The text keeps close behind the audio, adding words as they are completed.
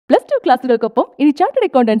ക്ലാസുകൾക്കൊപ്പം ഇനി chartered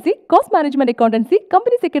accountancy, cost management accountancy,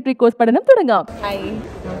 company secretary course പഠനം തുടങ്ങാം. ഹായ്,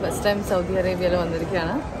 ഫസ്റ്റ് ടൈം സൗദി അറേബ്യയിൽ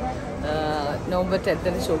വന്നിരിക്കുകയാണ്. നവംബർ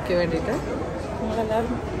 10 ഷോയ്ക്ക് വേണ്ടിയിട്ട്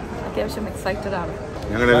ഞങ്ങളെല്ലാവരും അത്യാവശ്യം എക്സൈറ്റഡ് ആണ്.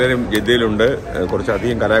 ഞങ്ങളെല്ലാവരും ജിദ്ദയിലുണ്ട്.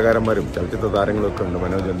 കുറച്ചധികം കലാകാരന്മാരും ചലച്ചിത്ര താരങ്ങളൊക്കെ ഉണ്ട്.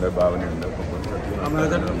 മനോജുണ്ട്, ഭാവനയുണ്ട്,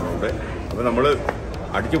 നമ്മളുണ്ട്. അപ്പോൾ നമ്മൾ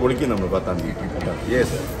അടിച്ചു പൊളിക്കും. നമ്മൾ 10-ാം തീയതി.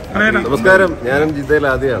 യെസ്, നമസ്കാരം. ഞാനും ജിദ്ദയിൽ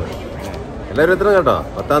ആദ്യമാണ്. എല്ലാവരും എത്ര കേട്ടോ?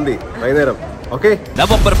 10-ാം തീയതി വൈകുന്നേരം. ഓക്കെ.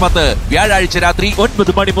 നവംബർ 10 വ്യാഴാഴ്ച രാത്രി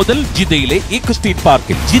 9 മണി മുതൽ ജിദ്ദയിലെ ഇക്വസ്റ്റീൻ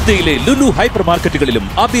പാർക്കിൽ, ജിദ്ദയിലെ ലുലു ഹൈപ്പർ മാർക്കറ്റുകളിലും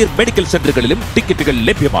അബീർ മെഡിക്കൽ സെന്ററുകളിലും ടിക്കറ്റുകൾ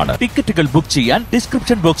ലഭ്യമാണ്. ടിക്കറ്റുകൾ ബുക്ക് ചെയ്യാൻ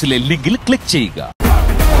ഡിസ്ക്രിപ്ഷൻ ബോക്സിലെ ലിങ്കിൽ ക്ലിക്ക് ചെയ്യുക.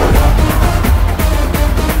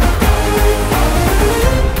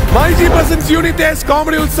 മൈജി പ്രസൻസ് യൂണിറ്റേഴ്സ്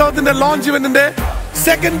കോമഡി ഉത്സവത്തിന്റെ ലോഞ്ച് ഇവന്റിന്റെ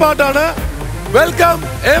സെക്കൻഡ് പാർട്ടാണ്. Welcome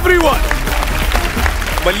everyone.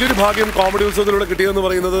 വലിയൊരു ഭാഗ്യം കോമഡി ഉത്സവത്തിലൂടെ കിട്ടിയെന്ന്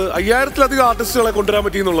പറയുന്നത് 5000-ലധികം ആർട്ടിസ്റ്റുകളെ കൊണ്ടുവരാൻ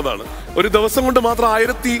പറ്റിയെന്നുള്ളതാണ്. ഒരു ദിവസം കൊണ്ട് മാത്രം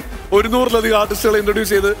 1100-ലധികം ആർട്ടിസ്റ്റുകളെ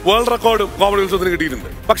ഇൻട്രൊഡ്യൂസ് ചെയ്ത് വേൾഡ് റെക്കോർഡും കോമഡി ഉത്സവത്തിന് കിട്ടിയിട്ടുണ്ട്.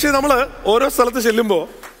 പക്ഷേ നമ്മൾ ഓരോ സ്ഥലത്ത് ചെല്ലുമ്പോൾ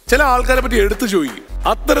ചില ആൾക്കാരെ പറ്റി എടുത്തു ചോദിക്കും.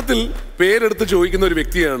 അത്തരത്തിൽ പേരെടുത്ത് ചോദിക്കുന്ന ഒരു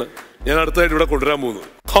വ്യക്തിയാണ് ഞാൻ അടുത്തായിട്ട് ഇവിടെ കൊണ്ടുവരാൻ പോകുന്നത്.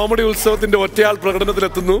 കോമഡി ഉത്സവത്തിന്റെ ഒറ്റയാൾ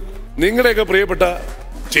പ്രകടനത്തിലെത്തുന്നു നിങ്ങളുടെയൊക്കെ പ്രിയപ്പെട്ട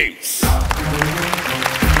ജെയിംസ്.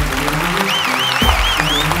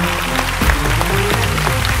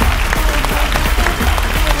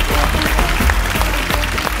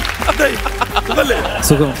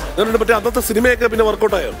 സുഖം. മറ്റേ അന്നത്തെ സിനിമയൊക്കെ പിന്നെ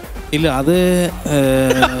വർക്കൗട്ടായോ? ഇല്ല, അത്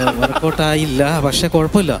വർക്കൗട്ടായില്ല. പക്ഷെ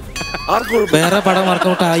കുഴപ്പമില്ല, വേറെ പടം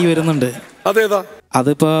വർക്കൗട്ടായി വരുന്നുണ്ട്. അതേതാ?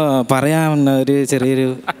 അതിപ്പോ പറയാൻ ഒരു ചെറിയൊരു,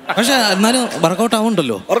 പക്ഷെ എന്നാലും വർക്കൗട്ട്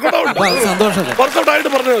ആവുന്നുണ്ടല്ലോ. സന്തോഷം.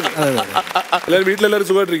 വീട്ടിലെല്ലാവരും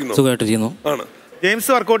സുഖമായിട്ടിരിക്കുന്നു.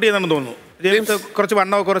 ജെയിംസ് വർക്കൗട്ട് ചെയ്യുന്നുണ്ടെന്ന് തോന്നുന്നു. ജെയിംസ് കുറച്ച്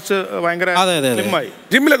വണ്ണമോ കുറച്ച് ഭയങ്കര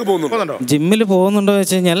ജിമ്മിലൊക്കെ പോകുന്നുണ്ടോ? ജിമ്മിൽ പോകുന്നുണ്ടോ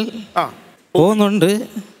വെച്ച് കഴിഞ്ഞാൽ പോകുന്നുണ്ട്,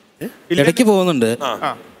 ഇടയ്ക്ക് പോകുന്നുണ്ട്.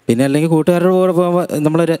 പിന്നെ അല്ലെങ്കിൽ കൂട്ടുകാരുടെ കൂടെ പോകുമ്പോൾ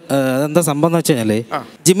നമ്മളൊരു എന്താ സംഭവം എന്ന് വെച്ച് കഴിഞ്ഞാല്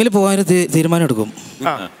ജിമ്മിൽ പോകാൻ തീരുമാനം എടുക്കും.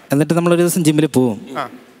 എന്നിട്ട് നമ്മളൊരു ദിവസം ജിമ്മിൽ പോവും.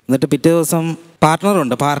 എന്നിട്ട് പിറ്റേ ദിവസം പാർട്ട്ണർ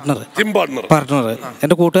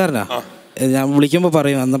എൻ്റെ കൂട്ടുകാരനാ. ഞാൻ വിളിക്കുമ്പോൾ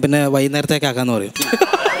പറയും എന്നാ പിന്നെ വൈകുന്നേരത്തേക്ക് ആക്കാന്ന് പറയും.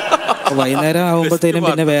 വൈകുന്നേരം ആകുമ്പോഴത്തേനും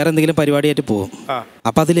പിന്നെ വേറെ എന്തെങ്കിലും പരിപാടിയായിട്ട് പോകും.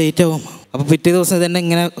 അപ്പം അത് ലേറ്റ് ആവും. അപ്പോൾ പിറ്റേ ദിവസം ഇതന്നെ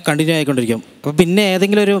ഇങ്ങനെ കണ്ടിന്യൂ ആയിക്കൊണ്ടിരിക്കും. അപ്പോൾ പിന്നെ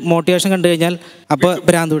ഏതെങ്കിലും ഒരു മോട്ടിവേഷൻ കണ്ടു കഴിഞ്ഞാൽ അപ്പോൾ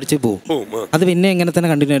ഭ്രാന്ത് പിടിച്ച് പോകും. അത് പിന്നെ ഇങ്ങനെ തന്നെ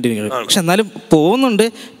കണ്ടിന്യൂ ആയിട്ടിരിക്കും. പക്ഷെ എന്നാലും പോകുന്നുണ്ട്.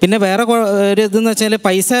 പിന്നെ വേറെ ഒരു ഇതെന്ന് വെച്ചാൽ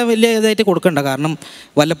പൈസ വലിയ ഇതായിട്ട് കൊടുക്കണ്ട, കാരണം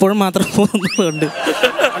വല്ലപ്പോഴും മാത്രം പോകുന്നുണ്ട്.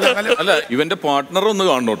 അല്ല, ഇവന്റെ പാർട്ട്ണർ ഒന്ന്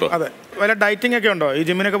കാണണോട്ടോ. അതെ, വല്ല ഡയറ്റിംഗ് ഒക്കെ ഉണ്ടോ? ഈ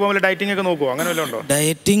ജിമ്മിനൊക്കെ പോകുമ്പോൾ ഡയറ്റിംഗ് ഒക്കെ നോക്കുമോ? അങ്ങനെ വല്ലതും ഉണ്ടോ?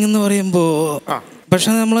 ഡയറ്റിംഗ് എന്ന് പറയുമ്പോൾ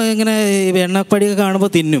പക്ഷെ നമ്മൾ ഇങ്ങനെ എണ്ണപ്പടിയൊക്കെ കാണുമ്പോൾ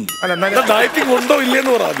തിന്നും.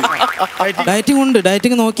 ഡയറ്റിംഗ് ഉണ്ട്,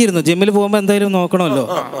 ഡയറ്റിംഗ് നോക്കിയിരുന്നു. ജിമ്മിൽ പോകുമ്പോൾ എന്തായാലും നോക്കണമല്ലോ.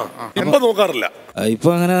 ഇപ്പൊ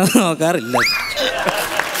അങ്ങനെ നോക്കാറില്ല.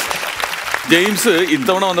 ജെയിംസ്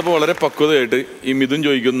ഇത്തവണ വന്നപ്പോൾ വളരെ പക്വതയായിട്ട് ഈ മിഥുൻ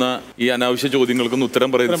ചോദിക്കുന്ന ഈ അനാവശ്യ ചോദ്യങ്ങൾക്കൊന്നും ഉത്തരം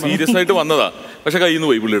പറയുന്നത് സീരിയസ് ആയിട്ട് വന്നതാ. പക്ഷെ കയ്യിൽ നിന്ന്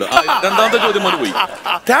പോയി പുള്ളിയുടെ. രണ്ടാമത്തെ ചോദ്യം പോലെ പോയി.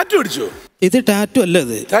 ടാറ്റു അടിച്ചോ? ഇത് ടാറ്റു അല്ല.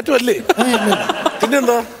 ഇത് ടാറ്റു അല്ലേ?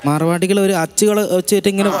 പിന്നെന്താ? മാർവാടികൾ ഒരു അച്ചുകള് വെച്ചിട്ട്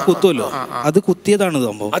ഇങ്ങനെ കുത്തുമല്ലോ, അത് കുത്തിയതാണ്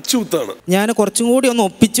സംഭവം. അച്ചുകുത്താണ്. ഞാൻ കുറച്ചും കൂടി ഒന്ന്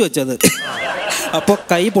ഒപ്പിച്ചു വെച്ചത്. അപ്പൊ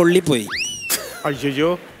കൈ പൊള്ളിപ്പോയി. അയ്യോ,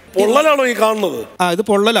 പൊള്ളലാണോ ഈ കാണുന്നത്? ഇത്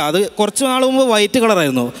പൊള്ളലാ. അത് കുറച്ചു നാൾ മുമ്പ് വൈറ്റ്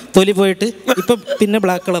കളറായിരുന്നു തൊലി പോയിട്ട്, ഇപ്പൊ പിന്നെ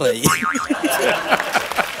ബ്ലാക്ക് കളറായി.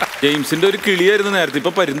 ജെയിംസിന്റെ ഒരു കിളിയായിരുന്നു നേരത്തെ,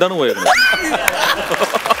 ഇപ്പൊ പരുന്താണ് പോയത്.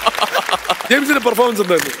 ജെയിംസിന്റെ പെർഫോമൻസ്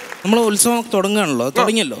എന്തായിരുന്നു? നമ്മൾ ഉത്സവം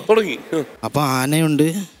തുടങ്ങിയല്ലോ. അപ്പൊ ആനയുണ്ട്,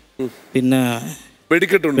 പിന്നെ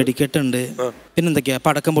വെടിക്കെട്ടുണ്ട്, പിന്നെന്തൊക്കെയാ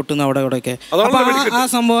പടക്കം പൊട്ടുന്ന അവിടെ ഇവിടെയൊക്കെ. ആ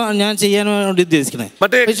സംഭവം ഞാൻ ചെയ്യാൻ വേണ്ടി ഉദ്ദേശിക്കണേ.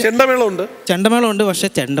 ചെണ്ടമേളം ഉണ്ട്. പക്ഷെ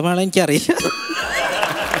ചെണ്ടമേളം എനിക്കറിയില്ല.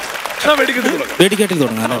 വെടിക്കെട്ടിൽ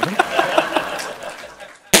തുടങ്ങാനോ?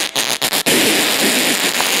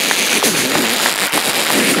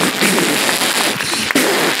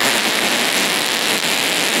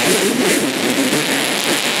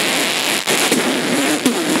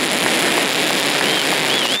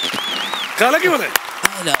 കലക്കി പോലെ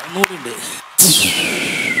ഒന്നുകൂടി.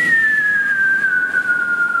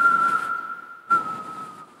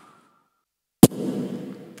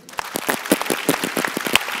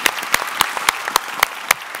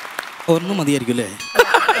 ഒന്നും മതിയായിരിക്കും അല്ലേ?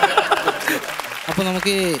 അപ്പൊ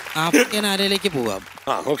നമുക്ക് ആഫ്രിക്കൻ ആനയിലേക്ക് പോകാം.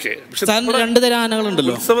 രണ്ട് തരം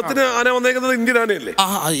ആനകളുണ്ടല്ലോ. ഉത്സവത്തിന് ആന വന്നേക്കുന്നത് ഇന്ത്യൻ ആനയല്ലേ?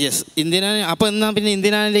 യെസ്, ഇന്ത്യൻ ആന. അപ്പൊ എന്നാ പിന്നെ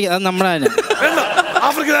ഇന്ത്യൻ ആനയിലേക്ക്, അത് നമ്മുടെ ആന.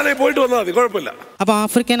 ആഫ്രിക്കൻ ആനയെ പോയിട്ട് വന്നാൽ മതി, കുഴപ്പമില്ല. അപ്പൊ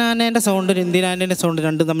ആഫ്രിക്കൻ ആനേന്റെ സൗണ്ട് ഇന്ത്യൻ ആനേന്റെ സൗണ്ട്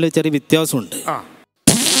രണ്ടും തമ്മിൽ ചെറിയ വ്യത്യാസമുണ്ട്.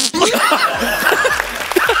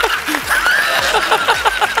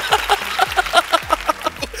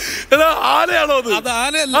 ആനയാണോ അത്?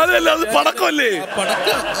 അതല്ല, അത് പടക്കമല്ലേ?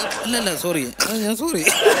 അല്ലല്ല, സോറി, ഞാൻ സോറി.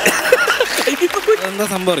 എന്താ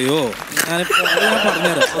സംഭവം അറിയോ? ഞാൻ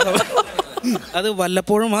പറഞ്ഞുതരാം. അത്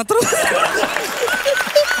വല്ലപ്പോഴും മാത്രം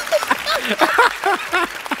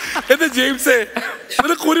ജെയിംസേ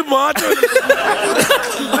നിനക്ക് ഒരു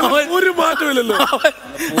മാറ്റമില്ലല്ലോ.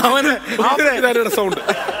 സൗണ്ട്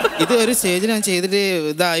ഇത് ഒരു സ്റ്റേജിൽ ഞാൻ ചെയ്തിട്ട്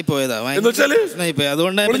ഇതായി പോയതാ,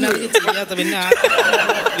 അതുകൊണ്ട്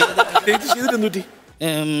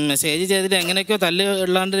സ്റ്റേജ് ചെയ്തിട്ട് എങ്ങനെയൊക്കെയോ തല്ല്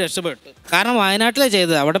ഉള്ളാണ്ട് രക്ഷപ്പെട്ടു. കാരണം വയനാട്ടിലെ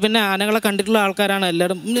ചെയ്തത്, അവിടെ പിന്നെ ആനകളെ കണ്ടിട്ടുള്ള ആൾക്കാരാണ്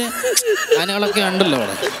എല്ലാവരും. ആനകളൊക്കെ ഉണ്ടല്ലോ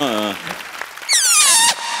അവിടെ.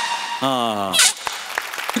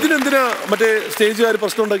 ഇതിനെന്തിനാ മറ്റേ സ്റ്റേജുകാർ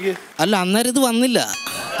പ്രശ്നം ഉണ്ടാക്കിയേ? അല്ല, അന്നേരം ഇത് വന്നില്ല.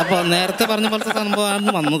 അപ്പൊ നേരത്തെ പറഞ്ഞ പോലത്തെ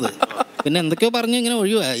സംഭവമാണ് വന്നത്. പിന്നെ എന്തൊക്കെയോ പറഞ്ഞു ഇങ്ങനെ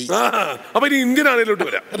ഒഴിവായി. അപ്പൊ ഇനി ഇന്ത്യൻ ആനയിലോട്ട്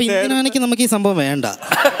വരാം. അപ്പൊ ഇന്ത്യൻ ആനയ്ക്ക് നമുക്ക് ഈ സംഭവം വേണ്ട.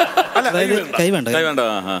 അതായത് കൈ വേണ്ട.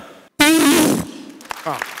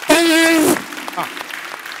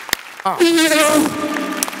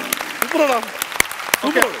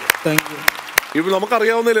 ഇപ്പൊ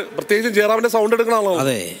നമുക്കറിയാവുന്നതില് പ്രത്യേകിച്ചും ജയറാമിന്റെ സൗണ്ട് എടുക്കുന്ന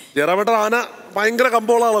ആളാണ്. ജയറാമേട്ട ആന ഭയങ്കര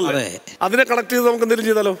കമ്പോള ആളല്ലേ. അതിനെ കണക്ട് ചെയ്ത് നമുക്ക് എന്തെങ്കിലും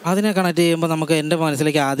ചെയ്താലോ? അതിനെ കണക്ട് ചെയ്യുമ്പോൾ നമുക്ക് എന്റെ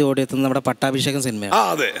മനസ്സിലേക്ക് ആദ്യം ഓടിയെത്തുന്നത് നമ്മുടെ പട്ടാഭിഷേകം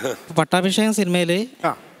സിനിമയാണ്. പട്ടാഭിഷേകം സിനിമയില്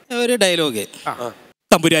ഒരു ഡയലോഗ്,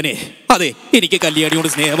 തമ്പുരാനെ അതെ എനിക്ക് കല്യാണിയോട്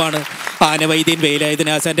സ്നേഹമാണ്. ആനവൈദ്യൻ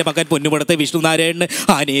വേലായുധനാശാന്റെ മകൻ പൊന്നുപടത്തെ വിഷ്ണുനാരായണന്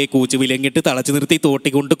ആനയെ കൂച്ചു വിലങ്ങിട്ട് തളച്ചു നിർത്തി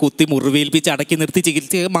തോട്ടിക്കൊണ്ട് കുത്തി മുറിവേൽപ്പിച്ച് അടക്കി നിർത്തി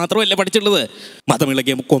ചികിത്സ മാത്രമല്ല പഠിച്ചുള്ളത്.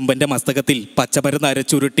 മതമിളകിയ കൊമ്പന്റെ മസ്തകത്തിൽ പച്ചമരുന്ന്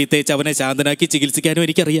അരച്ചുരുട്ടി തേച്ച് അവനെ ശാന്തനാക്കി ചികിത്സിക്കാനും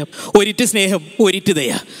എനിക്കറിയാം. ഒരിറ്റ് സ്നേഹം, ഒരിറ്റ്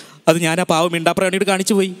ദയ, അത് ഞാൻ ആ പാവം മിണ്ടാപ്രാണിയോട്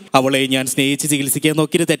കാണിച്ചു പോയി. അവളെ ഞാൻ സ്നേഹിച്ച് ചികിത്സിക്കാൻ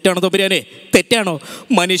നോക്കിയത് തെറ്റാണോ തമ്പുരാനെ? തെറ്റാണോ?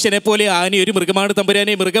 മനുഷ്യനെ പോലെ ആന ഒരു മൃഗമാണ്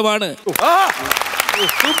തമ്പുരാനെ, മൃഗമാണ്.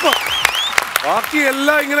 ബാക്കി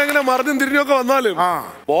എല്ലാം ഇങ്ങനെ മറിഞ്ഞും തിരിഞ്ഞൊക്കെ വന്നാലും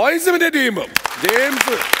ബോയ്സ് ഇമിറ്റേറ്റ് ചെയ്യുമ്പോ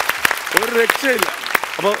ജെയിംസ് ഒരു രക്ഷയില്ല.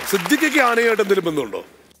 അപ്പൊ സിദ്ദിഖയ്ക്ക് ആനയായിട്ട് എന്തെങ്കിലും ബന്ധമുണ്ടോ?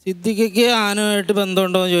 സിദ്ദിഖയ്ക്ക് ആനയായിട്ട്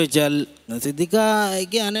ബന്ധമുണ്ടോ എന്ന് ചോദിച്ചാൽ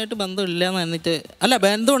സിദ്ദിഖയ്ക്ക് ആനയായിട്ട് ബന്ധമില്ല എന്ന് എന്നിട്ട് അല്ല,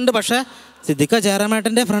 ബന്ധമുണ്ട്. പക്ഷെ സിദ്ദിഖ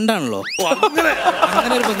ജയറാമേട്ടന്റെ ഫ്രണ്ടാണല്ലോ, അങ്ങനെ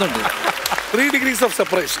ഒരു ബന്ധമുണ്ട്. 3 degrees of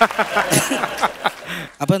separation.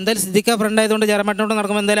 അപ്പൊ എന്തായാലും സിദ്ദിഖ ഫ്രണ്ട് ആയതുകൊണ്ട് ജയറാമേട്ടനോട്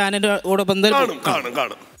നടക്കുമ്പോൾ എന്തായാലും ആനന്റെ കൂടെ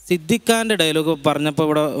കാണും. സിദ്ദിഖാന്റെ ഡയലോഗ് പറഞ്ഞപ്പോൾ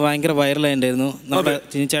ഇവിടെ ഭയങ്കര വൈറലായിട്ടുണ്ടായിരുന്നു. നമ്മുടെ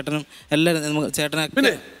ചിനിച്ചേട്ടനും എല്ലാവരും ചേട്ടനെ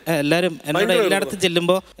എല്ലാവരും എന്നോട് എല്ലായിടത്തും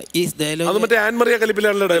ചെല്ലുമ്പോൾ ഈ ഡയലോഗ്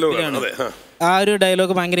ആ ഒരു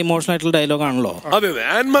ഡയലോഗ് ഭയങ്കര ഇമോഷണൽ ആയിട്ടുള്ള ഡയലോഗ് ആണല്ലോ.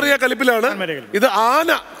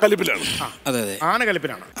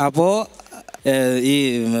 അപ്പോ ഈ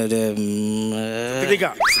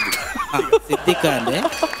സിദ്ദിഖാന്റെ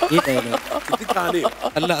ഈ ഡയലോഗ്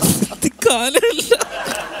അല്ല,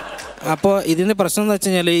 അപ്പോൾ ഇതിന്റെ പ്രശ്നം എന്ന് വെച്ച്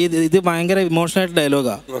കഴിഞ്ഞാല് ഇത് ഭയങ്കര ഇമോഷണൽ ആയിട്ട്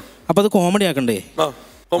ഡയലോഗാ. അപ്പൊ അത് കോമഡി ആക്കണ്ടേ?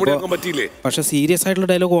 പക്ഷെ സീരിയസ് ആയിട്ടുള്ള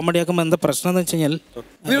ഡയലോഗ് കോമഡി ആക്കുമ്പോ എന്താ പ്രശ്നം എന്ന് വെച്ച് കഴിഞ്ഞാൽ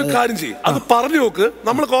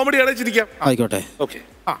ആയിക്കോട്ടെ.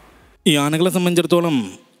 ഈ ആനകളെ സംബന്ധിച്ചിടത്തോളം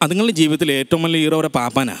അതുങ്ങളുടെ ജീവിതത്തിൽ ഏറ്റവും വലിയ ഹീറോ ഒരു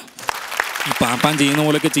പാപ്പാനാ. ഈ പാപ്പാൻ ചെയ്യുന്ന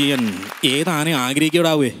പോലെയൊക്കെ ചെയ്യാൻ ഏത് ആനയും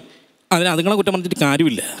ആഗ്രഹിക്കാവേ. അതിന് അതുങ്ങളെ കുറ്റം പറഞ്ഞിട്ട്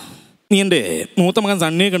കാര്യമില്ല. നീ എൻ്റെ മൂത്ത മകൻ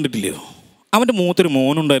സണ്ണിയെ കണ്ടിട്ടില്ലയോ? അവൻ്റെ മൂത്തൊരു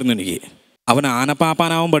മോനുണ്ടായിരുന്നു എനിക്ക്. അവൻ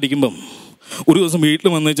ആനപ്പാപ്പാനാവാൻ പഠിക്കുമ്പം ഒരു ദിവസം വീട്ടിൽ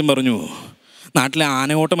വന്നേച്ചും പറഞ്ഞു, നാട്ടിലെ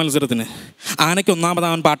ആനയോട്ട മത്സരത്തിന് ആനയ്ക്ക് ഒന്നാമത്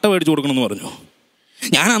അവൻ പട്ട മേടിച്ചു കൊടുക്കണമെന്ന് പറഞ്ഞു.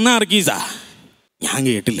 ഞാൻ അന്ന് ഇറക്കീസാ, ഞാൻ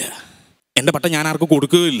കേട്ടില്ല. എൻ്റെ പട്ട ഞാൻ ആർക്കും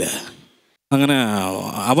കൊടുക്കുകയില്ല. അങ്ങനെ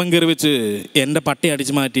അവൻ കയറി വെച്ച് എൻ്റെ പട്ടി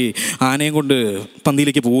അടിച്ചു മാറ്റി ആനയും കൊണ്ട്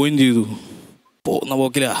പന്തിയിലേക്ക് പോവുകയും ചെയ്തു. പോകുന്ന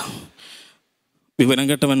പോക്കിലാ വിവരം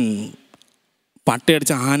കേട്ടവൻ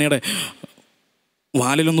പട്ടയടിച്ച ആനയുടെ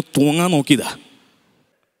വാലിലൊന്ന് തൂങ്ങാൻ നോക്കിയതാ.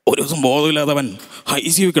 ഒരു ദിവസം ബോധമില്ലാത്തവൻ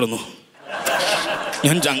ICU കിടന്നു.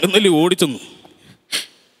 ഞാൻ ചങ്കന്നല്ലി ഓടിച്ചെന്നു.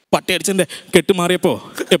 പട്ടയടിച്ചെൻ്റെ കെട്ടുമാറിയപ്പോൾ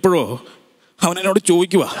എപ്പോഴോ അവൻ എന്നോട്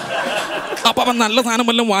ചോദിക്കുക, അപ്പം അവൻ നല്ല സാധനം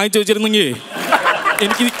വല്ലതും വാങ്ങിച്ചു വെച്ചിരുന്നെങ്കിൽ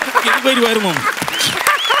എനിക്ക് വരുമായിരുന്നു.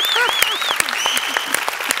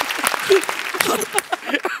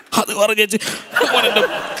 അത് പറഞ്ഞ് അവനെൻ്റെ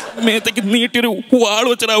മേത്തേക്ക് നീട്ടിയൊരു വാൾ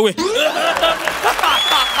വെച്ചിടാവേ.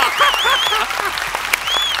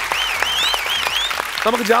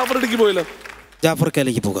 നമുക്ക് ജാഫറിലേക്ക് പോയല്ലോ.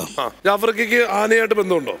 ജാഫർക്കയിലേക്ക് പോകാം. ജാഫർക്കയ്ക്ക് ആനയായിട്ട്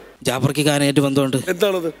ബന്ധമുണ്ടോ? ജാഫർക്കയ്ക്ക് ആനയായിട്ട് ബന്ധമുണ്ട്.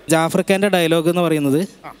 എന്താണത്? ജാഫർക്കന്റെ ഡയലോഗ് എന്ന് പറയുന്നത്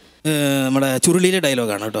നമ്മുടെ ചുരുളിയിലെ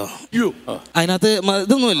ഡയലോഗാണ് കേട്ടോ. അതിനകത്ത്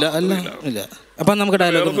ഇതൊന്നുമില്ല, അല്ല ഇല്ല. അപ്പൊ നമുക്ക്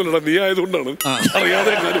ഡയലോഗ് നീ ആയതുകൊണ്ടാണ്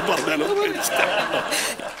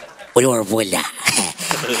ഒരു കുഴപ്പമില്ല.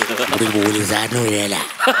 പോലീസുകാരനും ഇല്ല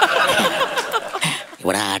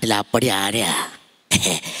ഇവിടെ നാട്ടിൽ അപ്പടി ആനയാ.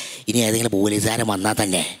 ഇനി ഏതെങ്കിലും പോലീസുകാരൻ വന്നാൽ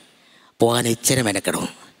തന്നെ പോകാൻ ഇച്ചിരി മെനക്കെടും.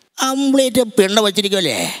 കംപ്ലീറ്റ് പിണ്ണ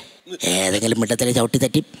വച്ചിരിക്കുമല്ലേ, ഏതെങ്കിലും മിട്ടത്തിലെ ചവിട്ടി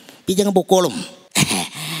തട്ടി പിച്ചങ്ങ് പൊക്കോളും.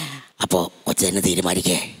 അപ്പോൾ കൊച്ചു തന്നെ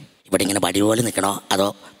തീരുമാനിക്കേ ഇവിടെ ഇങ്ങനെ പടി പോലെ നിൽക്കണോ അതോ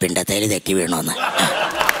പിണ്ടത്തേല് തെക്കി വീണോന്ന്.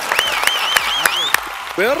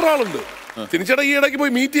 വേറൊരാളുണ്ട്, തിരിച്ചട ഈ ഇടയ്ക്ക്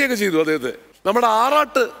പോയി മീറ്റ് ചെയ്യുകയൊക്കെ ചെയ്തു അദ്ദേഹത്തെ. നമ്മുടെ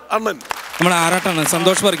ആറാട്ട് അണ്ണൻ, നമ്മുടെ ആറാട്ടാണ്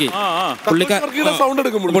സന്തോഷ് വർഗി.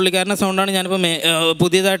 പുള്ളിക്കാരന്റെ സൗണ്ടാണ് ഞാനിപ്പോ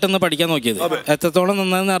പുതിയതായിട്ടൊന്ന് പഠിക്കാൻ നോക്കിയത്. എത്രത്തോളം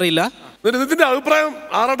നന്നായെന്ന് അറിയില്ല. ഇതിന്റെ അഭിപ്രായം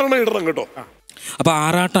ആറാട്ടണ്ണൻ ഇടണം കേട്ടോ. അപ്പൊ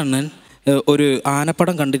ആറാട്ടണ്ണൻ ഒരു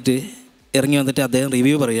ആനപ്പടം കണ്ടിട്ട് ഇറങ്ങി വന്നിട്ട് അദ്ദേഹം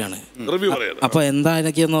റിവ്യൂ പറയുകയാണ്. അപ്പോൾ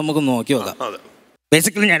എന്തായിരിക്കും നമുക്ക് നോക്കി നോക്കാം.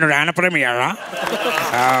 ബേസിക്കലി ഞാനൊരു ആനപ്രേമിയാണ്.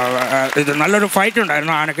 ഇത് നല്ലൊരു ഫൈറ്റ്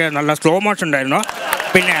ഉണ്ടായിരുന്നു, ആനക്ക് നല്ല സ്ലോ മോഷൻ ഉണ്ടായിരുന്നു.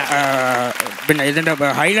 പിന്നെ ഇതിൻ്റെ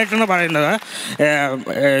ഹൈലൈറ്റ് എന്ന് പറയുന്നത്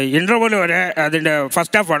ഇൻ്റർവെൽ വരെ അതിൻ്റെ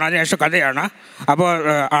ഫസ്റ്റ് ഹാഫാണ്, അതിനുശേഷം കഥയാണ്. അപ്പോൾ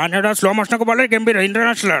ആനയുടെ സ്ലോ മോഷനൊക്കെ വളരെ ഗംഭീരം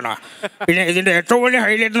ഇൻ്റർനാഷണലാണ്. പിന്നെ ഇതിൻ്റെ ഏറ്റവും വലിയ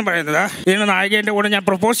ഹൈലൈറ്റ് എന്ന് പറയുന്നത് ഇതിൻ്റെ നായികേൻ്റെ കൂടെ ഞാൻ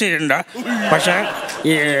പ്രപ്പോസ് ചെയ്തിട്ടുണ്ട്. പക്ഷേ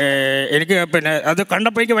എനിക്ക് പിന്നെ അത്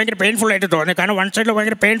കണ്ടപ്പോൾ എനിക്ക് ഭയങ്കര പെയിൻഫുൾ ആയിട്ട് തോന്നി. കാരണം വൺ സൈഡിൽ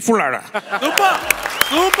ഭയങ്കര പെയിൻഫുള്ളാണ്.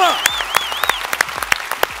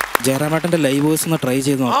 ജയറാമേട്ടൻ്റെ ലൈവ് വോയിസ് ഒന്ന് ട്രൈ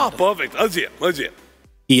ചെയ്ത് നോക്കാം.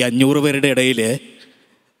 ഈ 500 പേരുടെ ഇടയിൽ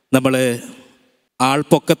നമ്മൾ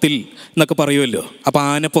ആൾപ്പൊക്കത്തിൽ എന്നൊക്കെ പറയുമല്ലോ. അപ്പോൾ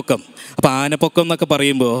ആനപ്പൊക്കം എന്നൊക്കെ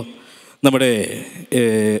പറയുമ്പോൾ നമ്മുടെ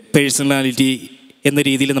പേഴ്സണാലിറ്റി എന്ന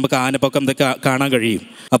രീതിയിൽ നമുക്ക് ആനപ്പൊക്കം എന്തൊക്കെ കാണാൻ കഴിയും.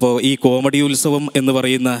 അപ്പോൾ ഈ കോമഡി ഉത്സവം എന്ന്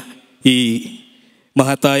പറയുന്ന ഈ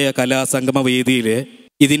മഹത്തായ കലാസംഗമ വേദിയിൽ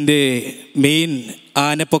ഇതിൻ്റെ മെയിൻ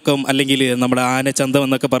ആനപ്പൊക്കം അല്ലെങ്കിൽ നമ്മുടെ ആനച്ചന്തം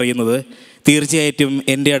എന്നൊക്കെ പറയുന്നത് തീർച്ചയായിട്ടും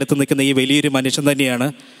എൻ്റെ അടുത്ത് നിൽക്കുന്ന ഈ വലിയൊരു മനുഷ്യൻ തന്നെയാണ്.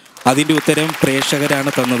 അതിൻ്റെ ഉത്തരം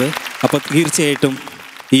പ്രേക്ഷകരാണ് തന്നത്. അപ്പോൾ തീർച്ചയായിട്ടും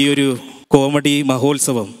ഈ ഒരു കോമഡി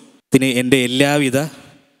മഹോത്സവത്തിന് എൻ്റെ എല്ലാവിധ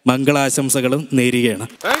മംഗളാശംസകളും നേരുകയാണ്.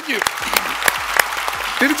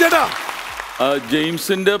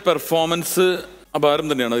 ജെയിംസിൻ്റെ പെർഫോമൻസ് അപാരം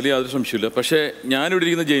തന്നെയാണ്, അതിൽ യാതൊരു സംശയമില്ല. പക്ഷേ ഞാനിവിടെ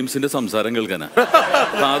ഇരിക്കുന്ന ജെയിംസിന്റെ സംസാരം കേൾക്കാനാണ്,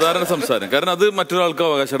 സാധാരണ സംസാരം. കാരണം അത് മറ്റൊരാൾക്ക്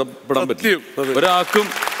അവകാശപ്പെടാൻ പറ്റും. ഒരാൾക്കും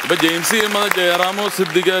ഇപ്പൊ ജെയിംസ് ചെയ്യുമ്പോൾ ജയറാമോ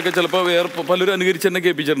സിദ്ദിഖൊക്കെ ചിലപ്പോൾ വേറെ പലരും അനുകരിച്ച് തന്നെ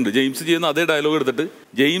കേൾപ്പിച്ചിട്ടുണ്ട്. ജെയിംസ് ചെയ്യുന്ന അതേ ഡയലോഗ് എടുത്തിട്ട്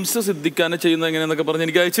ജെയിംസ് സിദ്ദിഖാനെ ചെയ്യുന്നത് എങ്ങനെയെന്നൊക്കെ പറഞ്ഞ്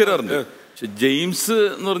എനിക്ക് അയച്ചു തരാറുണ്ട്. പക്ഷെ ജെയിംസ്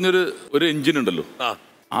എന്ന് പറഞ്ഞൊരു എഞ്ചിൻ ഉണ്ടല്ലോ,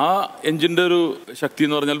 ആ എഞ്ചിന്റെ ഒരു ശക്തി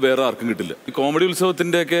എന്ന് പറഞ്ഞാൽ വേറെ ആർക്കും കിട്ടില്ല. ഈ കോമഡി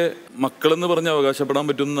ഉത്സവത്തിന്റെ ഒക്കെ മക്കളെന്ന് പറഞ്ഞ് അവകാശപ്പെടാൻ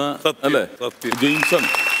പറ്റുന്ന അല്ലേ ജെയിംസ് ആണ്.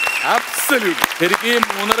 ശരിക്കും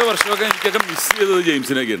 3.5 വർഷമൊക്കെ എനിക്കൊക്കെ മിസ് ചെയ്തത്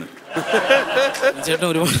ജെയിംസിനൊക്കെയാണ്. ചേട്ടൻ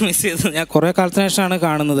ഒരുപാട് മിസ് ചെയ്തത് ഞാൻ കുറേ കാലത്തിന് ശേഷമാണ്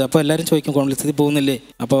കാണുന്നത്. അപ്പോൾ എല്ലാവരും ചോദിക്കും കോൺഗ്രസിൽ പോകുന്നില്ലേ.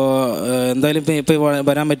 അപ്പോൾ എന്തായാലും ഇപ്പോൾ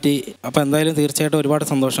വരാൻ പറ്റി. അപ്പോൾ എന്തായാലും തീർച്ചയായിട്ടും ഒരുപാട്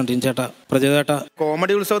സന്തോഷം ടീം ചേട്ടാ, പ്രജോദേട്ടാ.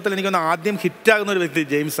 കോമഡി ഉത്സവത്തിൽ എനിക്കൊന്ന് ആദ്യം ഹിറ്റാകുന്ന ഒരു വ്യക്തി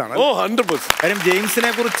ജെയിംസ് ആണ്. 100%. കാര്യം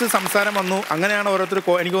ജെയിംസിനെ കുറിച്ച് സംസാരം വന്നു. അങ്ങനെയാണ് ഓരോരുത്തർ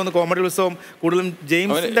എനിക്ക് തോന്നുന്നു കോമഡി ഉത്സവം കൂടുതലും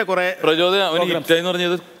ജെയിംസിന്റെ കുറെ പ്രചോദനം. അവന് ഹിറ്റായെന്ന്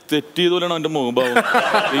പറഞ്ഞത് തെറ്റിയതുപോലെയാണ് അവന്റെ മുഖഭാവം.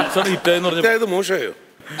 ജെയിംസാണ് ഹിറ്റായെന്ന് പറഞ്ഞത് മോശമായോ?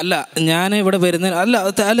 അല്ല, ഞാൻ ഇവിടെ വരുന്ന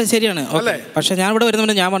അല്ല ശരിയാണ്. പക്ഷെ ഞാൻ ഇവിടെ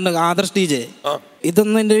വരുന്നപ്പോൾ ഞാൻ പറഞ്ഞു ആദർശ് DJ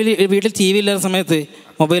ഇതൊന്നും എൻ്റെ വീട്ടിൽ TV ഇല്ലാത്ത സമയത്ത്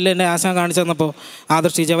മൊബൈലിൽ എന്നെ ആശാൻ കാണിച്ചു തന്നപ്പോൾ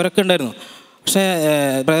ആദർശ് DJ അവരൊക്കെ ഉണ്ടായിരുന്നു. പക്ഷേ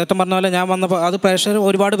പ്രേതം പറഞ്ഞ പോലെ ഞാൻ വന്നപ്പോൾ അത് പ്രേക്ഷകർ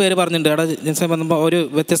ഒരുപാട് പേര് പറഞ്ഞിട്ടുണ്ട്. അവിടെ ജെയിംസിനെ വന്നപ്പോൾ ഒരു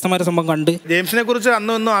വ്യത്യസ്തമായ സംഭവം കണ്ട്. ജെയിംസിനെ കുറിച്ച്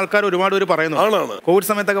അന്നും ആൾക്കാർ ഒരുപാട് പേര് പറയുന്നു. കോവിഡ്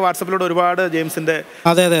സമയത്തൊക്കെ വാട്സപ്പിലൂടെ ഒരുപാട് ജെയിംസിന്റെ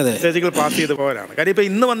അതെ മെസ്സേജുകൾ പാസ് ചെയ്ത് പോകാനാണ്. കാര്യം ഇപ്പൊ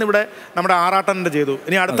ഇന്ന് വന്ന് ഇവിടെ നമ്മുടെ ആറാട്ടൻ്റെ ചെയ്തു.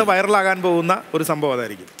 ഇനി അടുത്ത വൈറലാകാൻ പോകുന്ന ഒരു സംഭവം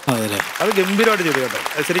അതായിരിക്കും. അത് ഗംഭീരമായിട്ട് ചെയ്തു കേട്ടോ.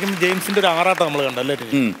 ശരിക്കും ജെയിംസിന്റെ ഒരു ആറാട്ടം നമ്മൾ കണ്ടല്ലേ.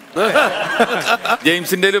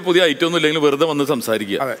 ജെയിംസിന്റെ പുതിയ ഐറ്റം ഒന്നും ഇല്ലെങ്കിൽ വെറുതെ വന്ന്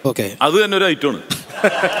സംസാരിക്കുക, അത് തന്നെ ഒരു ഐറ്റമാണ്.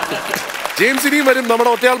 ജെയിംസിനെയും വരും, നമ്മുടെ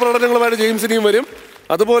ഒറ്റയാൾ പ്രകടനങ്ങളുമായിട്ട് ജെയിംസിനെയും വരും.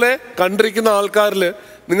 അതുപോലെ കണ്ടിരിക്കുന്ന ആൾക്കാരിൽ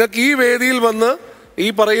നിങ്ങൾക്ക് ഈ വേദിയിൽ വന്ന് ഈ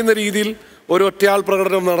പറയുന്ന രീതിയിൽ ഒരു ഒറ്റയാൾ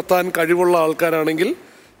പ്രകടനം നടത്താൻ കഴിവുള്ള ആൾക്കാരാണെങ്കിൽ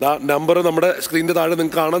നമ്പർ നമ്മുടെ സ്ക്രീനിന്റെ താഴെ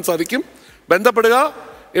നിങ്ങൾക്ക് കാണാൻ സാധിക്കും. ബന്ധപ്പെടുക.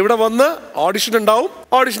 ഇവിടെ വന്ന് ഓഡിഷൻ ഉണ്ടാവും,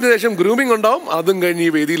 ഓഡിഷന് ശേഷം ഗ്രൂമിംഗ് ഉണ്ടാവും. അതും കഴിഞ്ഞ്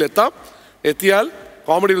ഈ വേദിയിൽ എത്തിയാൽ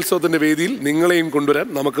കോമഡി ഉത്സവത്തിന്റെ വേദിയിൽ നിങ്ങളെയും കൊണ്ടുവരാൻ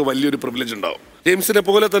നമുക്ക് വലിയൊരു പ്രിവിലേജ് ഉണ്ടാവും. ജെയിംസിനെ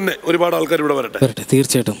പോലെ തന്നെ ഒരുപാട് ആൾക്കാർ ഇവിടെ വരട്ടെ.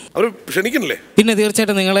 തീർച്ചയായിട്ടും അവർ ക്ഷണിക്കണില്ലേ? പിന്നെ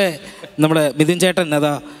തീർച്ചയായിട്ടും നിങ്ങളെ നമ്മുടെ മിഥുൻ ചേട്ടൻ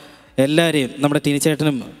അതാ എല്ലാവരെയും നമ്മുടെ ടീനി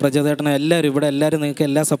ചേട്ടനും പ്രജോദേട്ടനും എല്ലാവരും ഇവിടെ എല്ലാവരും നിങ്ങൾക്ക്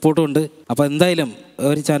എല്ലാ സപ്പോർട്ടും ഉണ്ട്. അപ്പോൾ എന്തായാലും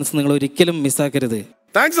ഒരു ചാൻസ് നിങ്ങൾ ഒരിക്കലും മിസ്സാക്കരുത്.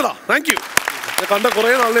 Thank you. കണ്ട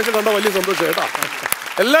കുറേ നാളിന് ശേഷം കണ്ട വലിയ സന്തോഷം കേട്ടാ.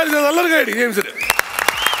 എല്ലാവരും നല്ലൊരു കൈഡി ജെയിംസിന്.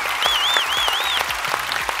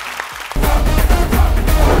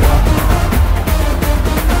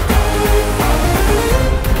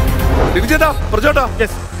 പ്രജോട്ടാ,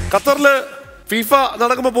 ഖത്തറില് ഫിഫ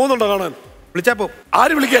നടക്കുമ്പോ പോകുന്നുണ്ടോ കാണാൻ? വിളിച്ചാ പോ.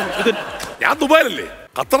 ആര് വിളിക്കാൻ? ഞാൻ ദുബായിലല്ലേ.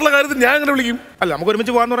 ഖത്തറിലെ കാര്യത്തിൽ ഞാൻ അങ്ങനെ വിളിക്കും. അല്ല, നമുക്ക്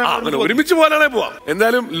ഒരുമിച്ച് പോകാൻ ഒരുമിച്ച് പോകാനാണേ പോവാം.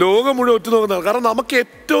 എന്തായാലും ലോകം മുഴുവൻ ഒറ്റുനോക്കുന്നതാണ്. കാരണം നമുക്ക്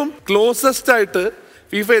ഏറ്റവും ക്ലോസസ്റ്റ് ആയിട്ട്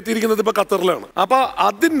ഫിഫ എത്തിയിരിക്കുന്നത് ഇപ്പൊ ഖത്തറിലാണ്. അപ്പൊ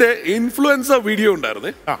അതിന്റെ ഇൻഫ്ലുവൻസർ വീഡിയോ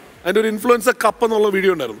ഉണ്ടായിരുന്നേ. അതിന്റെ ഒരു ഇൻഫ്ലുവൻസർ കപ്പ് എന്നുള്ള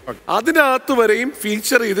വീഡിയോ ഉണ്ടായിരുന്നു. അതിനകത്ത് വരെയും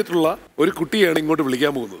ഫീച്ചർ ചെയ്തിട്ടുള്ള ഒരു കുട്ടിയാണ് ഇങ്ങോട്ട്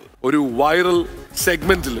വിളിക്കാൻ പോകുന്നത്. ഒരു വൈറൽ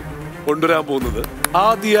സെഗ്മെന്റിൽ കൊണ്ടുവരാൻ പോകുന്നത്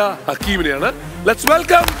ഹാദിയ ഹക്കീമിനെയാണ്. Let's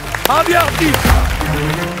welcome Hadiya Hakeem.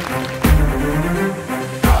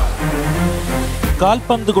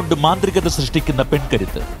 കാൽപന്ത് കൊണ്ട് മാന്ത്രികത സൃഷ്ടിക്കുന്ന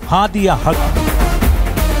പെൺകരുത്ത് ഹാദിയ ഹക്കീം.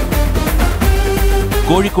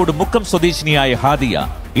 കോഴിക്കോട് മുക്കം സ്വദേശിനിയായ ഹാദിയ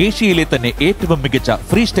ഏഷ്യയിലെ തന്നെ ഏറ്റവും മികച്ച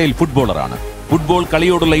ഫ്രീ സ്റ്റൈൽ ഫുട്ബോളറാണ്. ഫുട്ബോൾ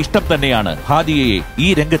കളിയോടുള്ള ഇഷ്ടം തന്നെയാണ് ഹാദിയയെ ഈ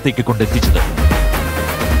രംഗത്തേക്ക് കൊണ്ടെത്തിച്ചത്.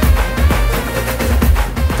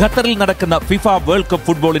 ഖത്തറിൽ നടക്കുന്ന ഫിഫ വേൾഡ് കപ്പ്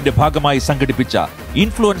ഫുട്ബോളിന്റെ ഭാഗമായി സംഘടിപ്പിച്ച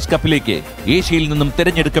ഇൻഫ്ലുവൻസ് കപ്പിലേക്ക് ഏഷ്യയിൽ നിന്നും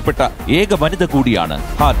തിരഞ്ഞെടുക്കപ്പെട്ട ഏക വനിത കൂടിയാണ്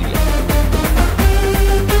ഹാദിയ.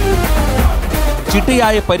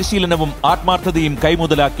 ചിട്ടയായ പരിശീലനവും ആത്മാർത്ഥതയും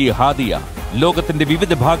കൈമുതലാക്കിയ ഹാദിയ ലോകത്തിന്റെ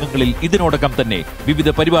വിവിധ ഭാഗങ്ങളിൽ ഇതിനോടകം തന്നെ വിവിധ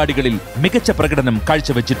പരിപാടികളിൽ മികച്ച പ്രകടനം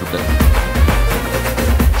കാഴ്ചവെച്ചിട്ടുണ്ട്.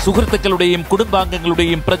 സുഹൃത്തുക്കളുടെയും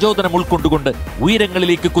കുടുംബാംഗങ്ങളുടെയും പ്രചോദനം ഉൾക്കൊണ്ടുകൊണ്ട്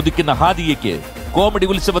ഉയരങ്ങളിലേക്ക് കുതിക്കുന്ന ഹാദിയയ്ക്ക് കോമഡി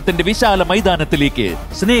ഉത്സവത്തിന്റെ വിശാല മൈതാനത്തിലേക്ക്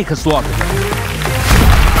സ്നേഹസ്വാഗതം.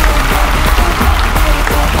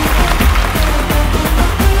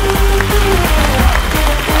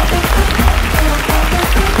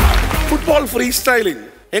 ഫുട്ബോൾ ഫ്രീ സ്റ്റൈലിംഗ്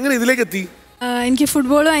എങ്ങനെ ഇതിലേക്ക് എത്തി? എനിക്ക്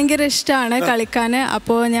ഫുട്ബോൾ ഭയങ്കര ഇഷ്ടമാണ് കളിക്കാൻ.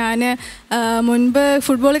 അപ്പോൾ ഞാൻ മുൻപ്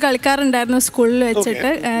ഫുട്ബോൾ കളിക്കാറുണ്ടായിരുന്നു സ്കൂളിൽ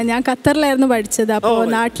വെച്ചിട്ട്. ഞാൻ ഖത്തറിലായിരുന്നു പഠിച്ചത്. അപ്പോൾ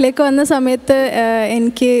നാട്ടിലേക്ക് വന്ന സമയത്ത്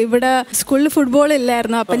എനിക്ക് ഇവിടെ സ്കൂളിൽ ഫുട്ബോൾ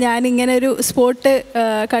ഇല്ലായിരുന്നു. അപ്പോൾ ഞാൻ ഇങ്ങനെ ഒരു സ്പോർട്ട്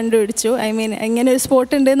കണ്ടുപിടിച്ചു. ഇങ്ങനെ ഒരു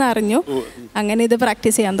സ്പോർട്ട് ഉണ്ടെന്ന് അറിഞ്ഞു. അങ്ങനെ ഇത്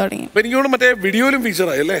പ്രാക്ടീസ് ചെയ്യാൻ തുടങ്ങി. മറ്റേ വീഡിയോയിലും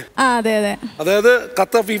ഫീച്ചറായി അല്ലേ? അതെ അതെ. അതായത്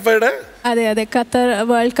ഖത്തർ ഫിഫയുടെ അതെ ഖത്തർ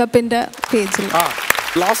വേൾഡ് കപ്പിന്റെ പേജിൽ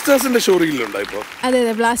ബ്ലാസ്റ്റേഴ്സിന്റെ ഷോറിയിലുണ്ടോ ഇപ്പൊ? അതെ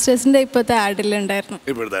ബ്ലാസ്റ്റേഴ്സിന്റെ ഇപ്പോഴത്തെ ആഡിലുണ്ടായിരുന്നു.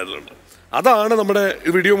 അതാണ് നമ്മുടെ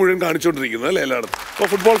വീഡിയോ മുഴുവൻ കാണിച്ചുകൊണ്ടിരിക്കുന്നത് അല്ലേ എല്ലായിടത്തും. അപ്പോൾ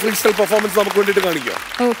ഫുട്ബോൾ ഫ്രീ സ്റ്റൈൽ പെർഫോമൻസ് നമുക്ക് വേണ്ടിയിട്ട് കാണിക്കാം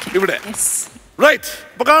ഇവിടെ. റൈറ്റ്,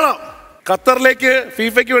 അപ്പൊ കാണാം. ഖത്തറിലേക്ക്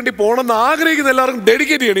ഫിഫയ്ക്ക് വേണ്ടി പോകണമെന്ന് ആഗ്രഹിക്കുന്ന എല്ലാവർക്കും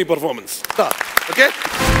ഡെഡിക്കേറ്റ് ചെയ്യണം ഈ പെർഫോമൻസ്. ഓക്കെ,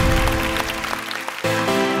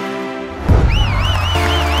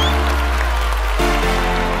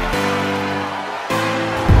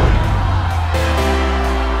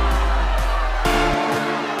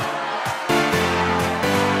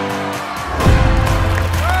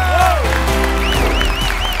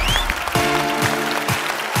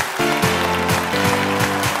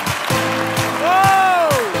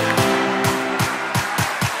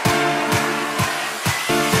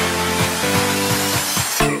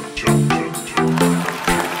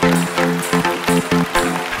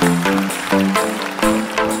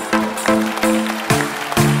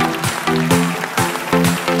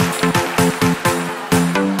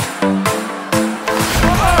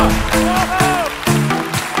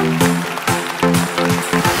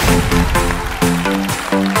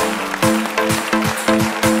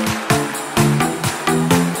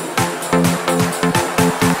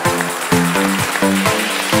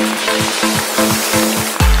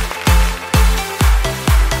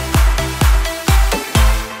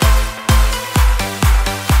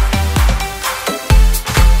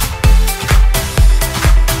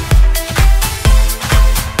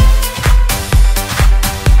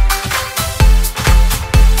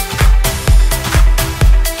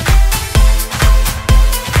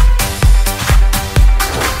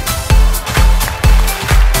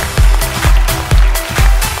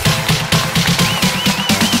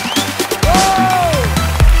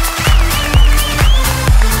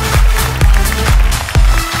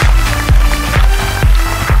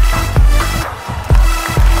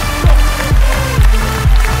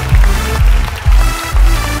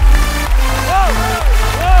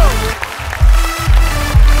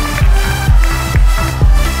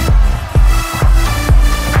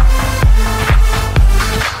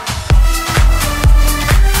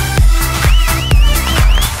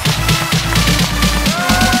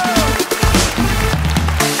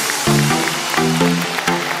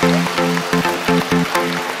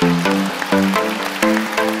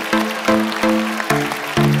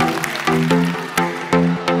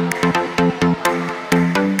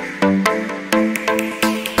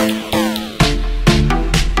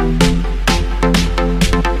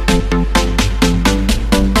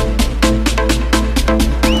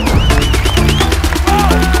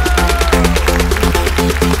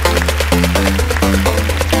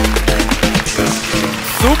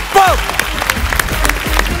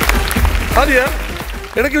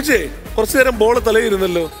 ഇടയ്ക്ക് വെച്ചേ കുറച്ചു നേരം ബോള്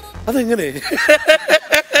തലയിരുന്നല്ലോ, അതെങ്ങനെ?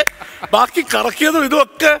 ബാക്കി കറക്കിയതും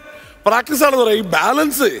ഇതുമൊക്കെ പ്രാക്ടീസ് ആണെന്ന് പറയാം. ഈ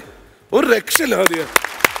ബാലൻസ് ഒരു രക്ഷയില്ല. ആദ്യം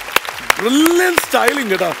ബ്രില്യൻ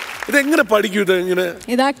സ്റ്റൈലിംഗ് കേട്ടോ. ഇതെങ്ങനെ പഠിക്കും?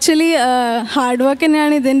 ഇത് ആക്ച്വലി ഹാർഡ് വർക്ക്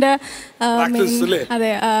തന്നെയാണ് ഇതിന്റെ.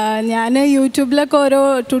 അതെ, ഞാൻ യൂട്യൂബിലൊക്കെ ഓരോ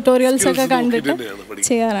ട്യൂട്ടോറിയൽസ് ഒക്കെ കണ്ടിട്ട്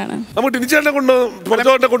ചെയ്യാറാണ്. നമുക്ക് ടിനിച്ചേട്ടനെ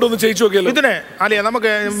കൊണ്ടൊന്ന് ചെയ്യിച്ചു നോക്കിയല്ലോ.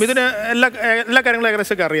 നമുക്ക് ഇതിന് എല്ലാ കാര്യങ്ങളും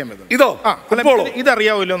ഏകദേശം അറിയാൻ. ഇതോ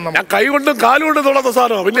ഇതറിയാവല്ലോ, കൈ കൊണ്ടും കാലുകൊണ്ടും തൊള്ളാത്ത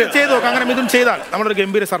സാധനം. പിന്നെ ചെയ്ത് നോക്കാം. അങ്ങനെ മിഥുൻ ചെയ്താൽ നമ്മളൊരു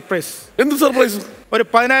ഗംഭീര സർപ്രൈസ്. എന്ത് സർപ്രൈസ്? ഒരു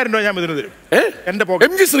 10,000 രൂപ ഞാൻ മിഥുന് തരും. എന്റെ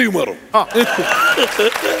MG ശ്രീകുമാറും.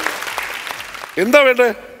 എന്താ വേണ്ടേ?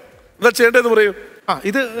 എന്താ ചെയ്യേണ്ടതെന്ന് പറയൂ.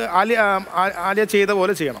 ഇത് ആലിയ ചെയ്ത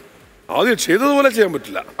പോലെ ചെയ്യണം. ആദ്യം ചെയ്തതുപോലെ ചെയ്യാൻ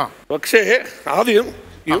പറ്റില്ല. പക്ഷേ ആദ്യം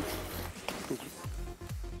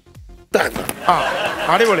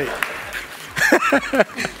അടിപൊളി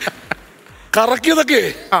കറക്കിയതൊക്കെ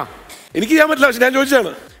എനിക്ക് ചെയ്യാൻ പറ്റില്ല. പക്ഷെ ഞാൻ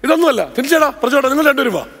ചോദിച്ചാണ്. ഇതൊന്നുമല്ല. തിരിച്ചേടാ പ്രചോടാ, നിങ്ങൾ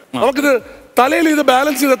രണ്ടുപേരും വാ. നമുക്കിത് തലയിൽ ഇത്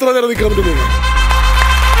ബാലൻസ് ചെയ്ത് എത്ര നേരം നിൽക്കാൻ പറ്റുന്നു?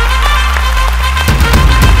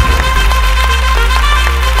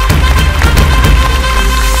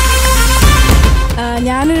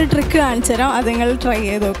 കാണിച്ചു തരാം, അത് നിങ്ങൾ ട്രൈ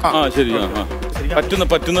ചെയ്ത് നോക്കാം. ശരി.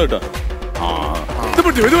 പറ്റുന്ന കേട്ടോ.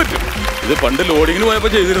 ഇത് പണ്ട് ലോഡിങ്ങിന് പോയപ്പോ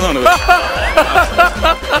ചെയ്തിരുന്നാണ്.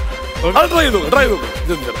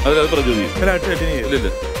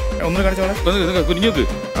 കുഞ്ഞുക്ക്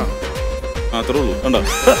അത്രേ ഉള്ളൂ. കണ്ടോ?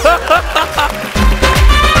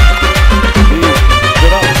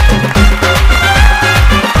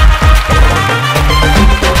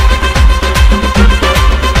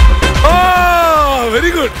 Very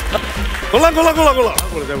good.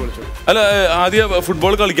 അല്ല, ആദ്യം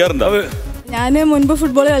ഫുട്ബോൾ കളിക്കാറുണ്ടോ? ഞാൻ മുൻപ്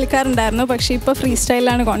ഫുട്ബോൾ കളിക്കാറുണ്ടായിരുന്നു, പക്ഷെ ഇപ്പൊ ഫ്രീ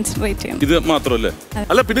സ്റ്റൈലാണ് കോൺസെൻട്രേറ്റ് ചെയ്യുന്നത്. ഇത് മാത്രമല്ലേ?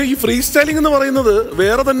 അല്ല, പിന്നെ ഈ ഫ്രീ സ്റ്റൈലിംഗ് എന്ന് പറയുന്നത്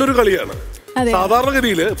വേറെ തന്നെ ഒരു കളിയാണ്.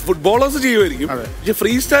 സാധാരണഗതിയില് ഫുട്ബോളേഴ്സ് ചെയ്യുമായിരിക്കും, പക്ഷെ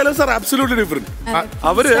ഫ്രീ സ്റ്റൈലേഴ്സ് ആർ ആബ്സല്യൂട്ട്ലി ഡിഫറെന്റ്.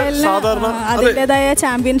 അവര് സാധാരണ അതിന്റേതായ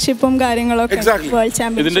ചാമ്പ്യൻഷിപ്പും കാര്യങ്ങളൊക്കെ, വേൾഡ്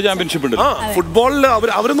ചാമ്പ്യൻഷിപ്പ് ഉണ്ട്. ഫുട്ബോളിൽ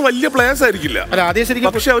അവരൊന്നും വലിയ പ്ലേയേഴ്സ് ആയിരിക്കില്ല,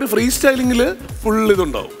 പക്ഷെ അവർ ഫ്രീ സ്റ്റൈലിംഗില് ഫുൾ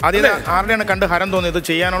ഇതുണ്ടാവും. ആരുടെയാണ് കണ്ട് ഹരം തോന്നിയത്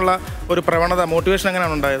ചെയ്യാനുള്ള ഒരു പ്രവണത, മോട്ടിവേഷൻ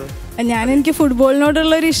എങ്ങനെയാണ് ഉണ്ടായത്? എനിക്ക്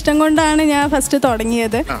ഫുട്ബോളിനോടുള്ള ഒരു ഇഷ്ടം കൊണ്ടാണ് ഞാൻ ഫസ്റ്റ്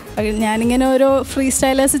തുടങ്ങിയത്. ഞാനിങ്ങനെ ഓരോ ഫ്രീ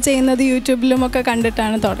സ്റ്റൈലേഴ്സ് ചെയ്യുന്നത് യൂട്യൂബിലും ഒക്കെ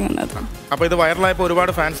കണ്ടിട്ടാണ് തുടങ്ങുന്നത്. അപ്പൊ ഇത് വൈറലായപ്പോ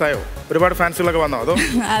ഒരുപാട് ഫാൻസ് ആയോ? ഒരുപാട് ഫാൻസുകളൊക്കെ വന്നോ? അതോ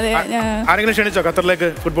ആരെങ്കിലും ക്ഷണിച്ചോ ഖത്തറിലേക്ക്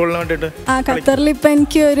ഫുട്ബോളിന് വേണ്ടിയിട്ട്? ഖത്തറിൽ ഇപ്പൊ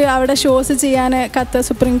എനിക്ക് അവിടെ ഷോസ് ചെയ്യാൻ ഖത്തർ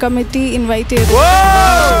സുപ്രീം കമ്മിറ്റി ഇൻവൈറ്റ് ചെയ്തു.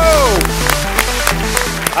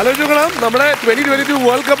 ആലോചിക്കണം, നമ്മുടെ 2022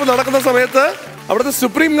 വേൾഡ് കപ്പ് നടക്കുന്ന സമയത്ത് അവിടുത്തെ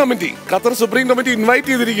supreme committee, Qatar supreme committee invite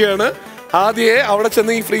ചെയ്തിരിക്കുകയാണ് ആദ്യയെ അവിടെ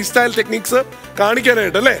ചെന്ന് ഈ ഫ്രീ സ്റ്റൈൽ ടെക്നിക്സ്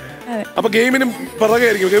കാണിക്കാനായിട്ട്, അല്ലേ? അപ്പൊ ഗെയിമിന്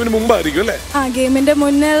പിറകെയായിരിക്കും, ഗെയിമിന് മുമ്പായിരിക്കും, അല്ലേ? ഗെയിമിന്റെ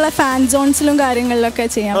മുന്നേയുള്ള ഫാൻ സോൺസിലും കാര്യങ്ങളിലൊക്കെ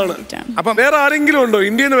ചെയ്യാൻ വേണ്ടിയിട്ടാണ്. അപ്പൊ വേറെ ആരെങ്കിലും ഉണ്ടോ?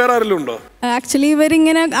 ഇന്ത്യയിൽ വേറെ ആരെങ്കിലും ഉണ്ടോ? ആക്ച്വലി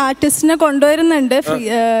ഇവരിങ്ങനെ ആർട്ടിസ്റ്റിനെ കൊണ്ടുവരുന്നുണ്ട്.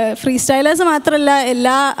 ഫ്രീ സ്റ്റൈലേഴ്സ് മാത്രമല്ല,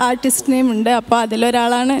 എല്ലാ ആർട്ടിസ്റ്റിനെയും ഉണ്ട്. അപ്പൊ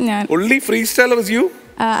അതിലൊരാളാണ് ഞാൻ. Only free സ്റ്റൈലേഴ്സ് U?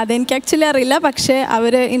 അതെനിക്ക് ആക്ച്വലി അറിയില്ല, പക്ഷെ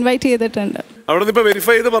അവര് ഇൻവൈറ്റ് ചെയ്തിട്ടുണ്ട്. അവിടെ നിന്ന് ഇപ്പൊ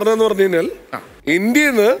വെരിഫൈ ചെയ്ത് പറഞ്ഞതെന്ന് പറഞ്ഞു കഴിഞ്ഞാൽ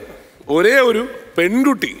ഇന്ത്യയിൽ നിന്ന് ഒരേ ഒരു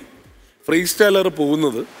പെൺകുട്ടി ഫ്രീ സ്റ്റൈലർ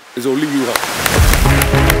പോകുന്നത് ഇസ് ഓൺലി യു ഹാവ്.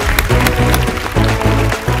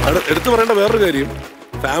 എടുത്തു പറയേണ്ട വേറൊരു കാര്യം,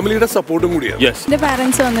 ഫാമിലിയുടെ സപ്പോർട്ടും കൂടിയാണ്. എന്റെ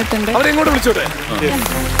പാരന്റ്സ് വന്നിട്ടുണ്ട്, അവരെ എങ്ങോട്ട് വിളിച്ചോട്ടെ?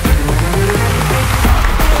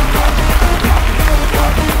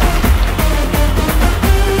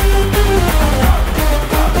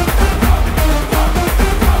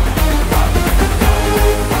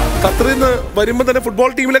 ഖത്തറിൽ നിന്ന് വരുമ്പോൾ തന്നെ ഫുട്ബോൾ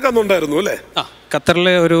ടീമിലൊക്കെ അന്നുണ്ടായിരുന്നു, അല്ലേ? ഖത്തറിൽ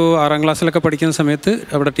ഒരു 6ാം ക്ലാസ്സിലൊക്കെ പഠിക്കുന്ന സമയത്ത്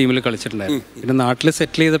അവിടെ ടീമിൽ കളിച്ചിട്ടുണ്ടായിരുന്നു. പിന്നെ നാട്ടിൽ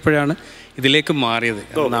സെറ്റിൽ ചെയ്തപ്പോഴാണ് ഇതിലേക്ക് മാറിയത്.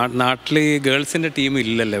 നാട്ടിൽ ഗേൾസിന്റെ ടീം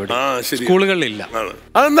ഇല്ലല്ലോ ഇവിടെ, സ്കൂളുകളിലില്ല.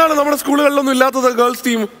 അതെന്താണ് നമ്മുടെ സ്കൂളുകളിലൊന്നും ഇല്ലാത്തത് ഗേൾസ്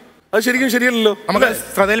ടീം? അത് ശരിക്കും ശരിയല്ലല്ലോ, നമുക്ക്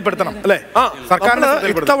ശ്രദ്ധയിൽപ്പെടുത്തണം, അല്ലേ? സർക്കാരിന്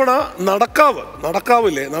ഇത്തവണ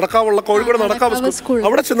നടക്കാവില്ലേ, നടക്കാവുള്ള കോഴിക്കോട് നടക്കാവ് സ്കൂൾ,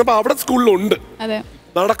 അവിടെ ചെന്നപ്പോ അവിടെ സ്കൂളിലുണ്ട്.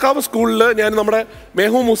 നടക്കാവ് സ്കൂളിൽ ഞാൻ നമ്മുടെ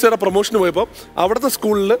മേഹു മൂസയുടെ പ്രൊമോഷന് പോയപ്പോൾ അവിടുത്തെ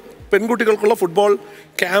സ്കൂളിൽ പെൺകുട്ടികൾക്കുള്ള ഫുട്ബോൾ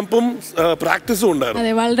ക്യാമ്പും പ്രാക്ടീസും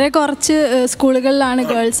ഉണ്ടായിരുന്നു. വളരെ കുറച്ച് സ്കൂളുകളിലാണ്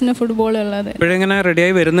ഗേൾസിന് ഫുട്ബോൾ ഉള്ളത്. ഇപ്പോഴിങ്ങനെ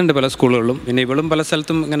റെഡിയായി വരുന്നുണ്ട് പല സ്കൂളുകളിലും. പിന്നെ ഇവളും പല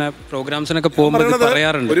സ്ഥലത്തും ഇങ്ങനെ പ്രോഗ്രാംസിനൊക്കെ പോകുമ്പോൾ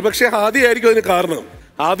പറയാറുണ്ട്. ഒരുപക്ഷെ ആദ്യമായിരിക്കും അതിന് കാരണം.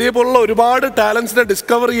 ആദ്യം പോലുള്ള ഒരുപാട് ടാലൻസിനെ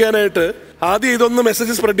ഡിസ്കവർ ചെയ്യാനായിട്ട് ആദ്യം ഇതൊന്ന്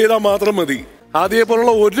മെസ്സേജ് സ്പ്രെഡ് ചെയ്താൽ മാത്രം മതി. ആദ്യം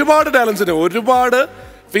പോലുള്ള ഒരുപാട്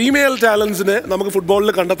ഫീമെയിൽ ടാലൻസിനെ നമുക്ക് ഫുട്ബോളിൽ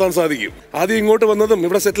കണ്ടെത്താൻ സാധിക്കും. ആദ്യം ഇങ്ങോട്ട് വന്നതും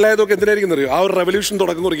ഇവിടെ സെറ്റിൽ ആയതൊക്കെ എന്തിനായിരിക്കും അറിയോ? ആ ഒരു റെവല്യൂഷൻ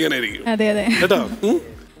തുടക്കം കുറിക്കാനായിരിക്കും, കേട്ടോ?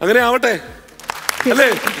 അങ്ങനെ ആവട്ടെ, അല്ലേ?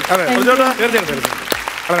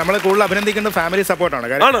 നമ്മൾ കൂടുതൽ അഭിനന്ദിക്കുന്നത് ഫാമിലി സപ്പോർട്ടാണ്.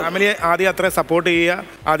 ഫാമിലിയെ ആദ്യം അത്ര സപ്പോർട്ട്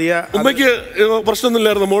ചെയ്യുക. ഉമ്മയ്ക്ക്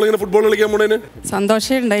പ്രശ്നമൊന്നുമില്ലായിരുന്നു മോളിങ്ങനെ ഫുട്ബോൾ കളിക്കാൻ പോണേന്?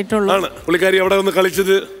 സന്തോഷമേ ഉണ്ടായിട്ടുള്ളൂ. പുള്ളിക്കാരി അവിടെ ഒന്ന്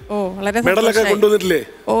കളിച്ചത് മെഡലൊക്കെ കൊണ്ടുവന്നിട്ടില്ലേ?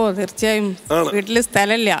 ഓ തീർച്ചയായും. വീട്ടില്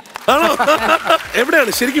സ്ഥലമില്ല.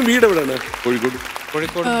 എവിടെയാണ് ശരിക്കും വീട്? എവിടെയാണ്?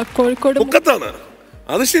 കോഴിക്കോട് മുക്കത്താണ്.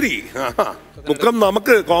 അത് ശരി. മുക്കം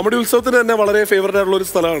നമുക്ക് കോമഡി ഉത്സവത്തിന് തന്നെ വളരെ ഫേവറേറ്റ് ആയിട്ടുള്ള ഒരു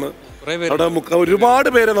സ്ഥലമാണ്. അവിടെ ഒരുപാട്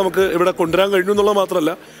പേരെ നമുക്ക് ഇവിടെ കൊണ്ടുവരാൻ കഴിഞ്ഞു എന്നുള്ളത്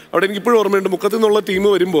മാത്രമല്ല, അവിടെ എനിക്കിപ്പോഴും ഓർമ്മയുണ്ട്, മുക്കത്തിൽ നിന്നുള്ള ടീം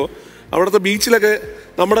വരുമ്പോൾ അവിടുത്തെ ബീച്ചിലൊക്കെ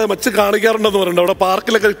നമ്മുടെ മച്ച് കാണിക്കാറുണ്ടെന്ന് പറയുന്നുണ്ട്. അവിടെ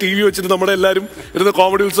പാർക്കിലൊക്കെ TV വെച്ചിട്ട് നമ്മുടെ എല്ലാവരും ഇരുന്ന്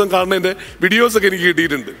കോമഡി ഉത്സവം കാണുന്നതിൻ്റെ വീഡിയോസൊക്കെ എനിക്ക്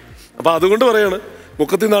കിട്ടിയിട്ടുണ്ട്. അപ്പോൾ അതുകൊണ്ട് പറയാണ്,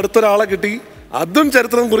 മുക്കത്തിൽ നിന്ന് അടുത്തൊരാളെ കിട്ടി, അതും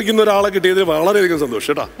ചരിത്രം കുറിക്കുന്ന ഒരാളെ കിട്ടിയതിൽ വളരെയധികം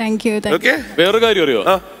സന്തോഷം കേട്ടോ. വേറെ കാര്യം അറിയോ?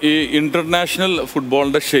 ഈ ഇന്റർനാഷണൽ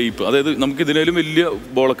ഫുട്ബോളിന്റെ ഷേപ്പ്, അതായത് നമുക്ക് ഇതിലും വലിയ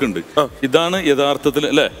ബോളൊക്കെ ഉണ്ട്. ഇതാണ് യഥാർത്ഥത്തിൽ,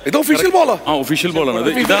 അല്ലേ? ഇത് ഒഫീഷ്യൽ ബോളാ. ഒഫീഷ്യൽ ബോളാണ്.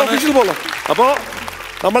 ഒഫീഷ്യൽ ബോളാ. അപ്പോ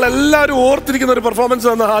നമ്മളെല്ലാവരും ഓർത്തിരിക്കുന്ന ഒരു പെർഫോമൻസ്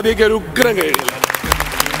വന്ന ആദ്യമൊക്കെ ഒരു ഉഗ്രം കഴിയില്ല.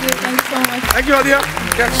 താങ്ക് യു ആദ്യ.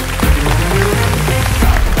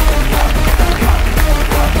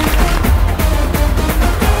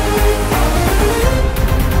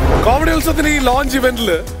 കോമഡി ഉത്സവത്തിന് ഈ ലോഞ്ച് ഇവന്റിൽ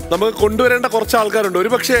നമുക്ക് കൊണ്ടുവരേണ്ട കുറച്ച് ആൾക്കാരുണ്ട്.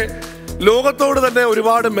 ഒരുപക്ഷെ ലോകത്തോട് തന്നെ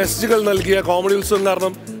ഒരുപാട് മെസ്സേജുകൾ നൽകിയ കോമഡി ഉത്സവം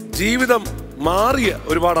കാരണം ജീവിതം മാറിയ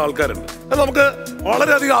ഒരുപാട് ആൾക്കാരുണ്ട്. അത് നമുക്ക്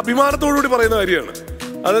വളരെയധികം അഭിമാനത്തോടുകൂടി പറയുന്ന കാര്യമാണ്.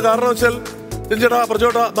 അത് കാരണം വെച്ചാൽ ചേട്ടാ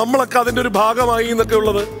പ്രജോട്ടാ നമ്മളൊക്കെ അതിന്റെ ഒരു ഭാഗമായി എന്നൊക്കെ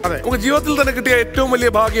ഉള്ളത് നമുക്ക് ജീവിതത്തിൽ തന്നെ കിട്ടിയ ഏറ്റവും വലിയ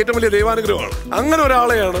ഭാഗ്യം, ഏറ്റവും വലിയ ദൈവാനുഗ്രഹമാണ്. അങ്ങനെ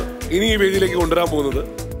ഒരാളെയാണ് ഇനി ഈ വേദിയിലേക്ക് കൊണ്ടുവരാൻ പോകുന്നത്,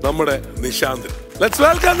 നമ്മുടെ Nishanth. Let's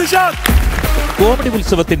welcome Nishanth. Comedy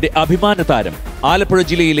ഉത്സവത്തിന്റെ അഭിമാന താരം ആലപ്പുഴ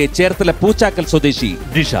ജില്ലയിലെ ചേർത്തല പൂച്ചാക്കൽ സ്വദേശി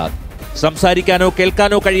നിഷാദ്. സംസാരിക്കാനോ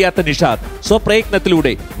കേൾക്കാനോ കഴിയാത്ത നിഷാദ്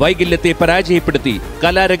സ്വപ്രയത്നത്തിലൂടെ വൈകല്യത്തെ പരാജയപ്പെടുത്തി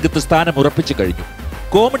കലാരംഗത്ത് സ്ഥാനം ഉറപ്പിച്ചു കഴിഞ്ഞു.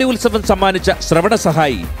 കോമഡി ഉത്സവം സമ്മാനിച്ച ശ്രവണ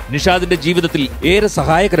സഹായി നിഷാദിന്റെ ജീവിതത്തിൽ ഏറെ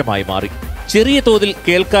സഹായകരമായി മാറി. ചെറിയ തോതിൽ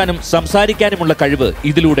കേൾക്കാനും സംസാരിക്കാനുമുള്ള കഴിവ്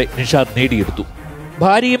ഇതിലൂടെ നിഷാദ് നേടിയെടുത്തു.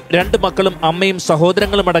 ഭാര്യയും 2 മക്കളും അമ്മയും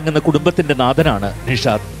സഹോദരങ്ങളും അടങ്ങുന്ന കുടുംബത്തിന്റെ നാഥനാണ്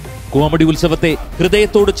നിഷാദ്. കോമഡി ഉത്സവത്തെ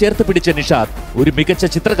ഹൃദയത്തോട് ചേർത്ത് പിടിച്ച നിഷാദ് ഒരു മികച്ച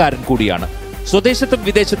ചിത്രകാരൻ കൂടിയാണ്. സ്വദേശത്തും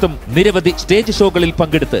വിദേശത്തും നിരവധി സ്റ്റേജ് ഷോകളിൽ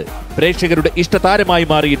പങ്കെടുത്ത് പ്രേക്ഷകരുടെ ഇഷ്ടതാരമായി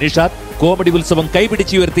മാറിയ നിഷാദ് കോമഡി ഉത്സവം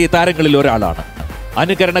കൈപിടിച്ചുയർത്തിയ താരങ്ങളിൽ ഒരാളാണ്.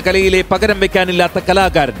 അനുകരണ കലയിലെ പകരം വെക്കാനില്ലാത്ത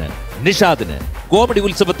കലാകാരന് നിഷാദിന് കോമഡി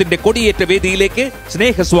ഉത്സവത്തിന്റെ കൊടിയേറ്റ വേദിയിലേക്ക്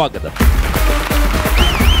സ്നേഹസ്വാഗതം.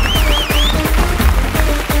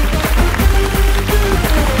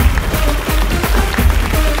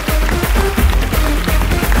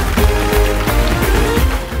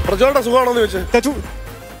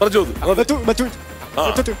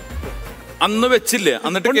 അന്ന് വെച്ചില്ലേ,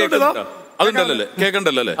 എന്നിട്ട്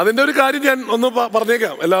കേൾക്കണ്ടല്ലേ? അതിന്റെ ഒരു കാര്യം ഞാൻ ഒന്ന്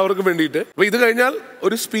പറഞ്ഞേക്കാം എല്ലാവർക്കും വേണ്ടിയിട്ട്. അപ്പൊ ഇത് കഴിഞ്ഞാൽ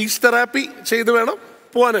ഒരു സ്പീച്ച് തെറാപ്പി ചെയ്ത് വേണം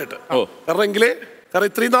പോവാനായിട്ട്. കാരണം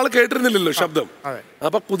ഇത്രയും നാൾ കേട്ടിരുന്നില്ലല്ലോ ശബ്ദം.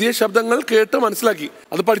 അപ്പൊ പുതിയ ശബ്ദങ്ങൾ കേട്ട് മനസ്സിലാക്കി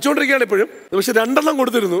അത് പഠിച്ചുകൊണ്ടിരിക്കുകയാണ് ഇപ്പോഴും. പക്ഷെ 2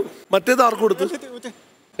 കൊടുത്തിരുന്നു. മറ്റേത് ആർക്ക് കൊടുത്തു?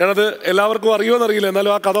 ഞാനത് എല്ലാവർക്കും അറിയുമെന്നറിയില്ല,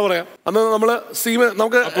 എന്നാലും ആ കഥ പറയാം. അന്ന്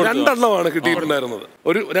നമുക്ക് 2 കിട്ടിയിട്ടുണ്ടായിരുന്നത്.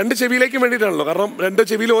 ഒരു 2 ചെവിയിലേക്കും വേണ്ടിയിട്ടാണല്ലോ. കാരണം 2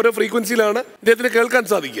 ചെവിയിൽ ഓരോ ഫ്രീക്വൻസിയിലാണ് ഇദ്ദേഹത്തിന് കേൾക്കാൻ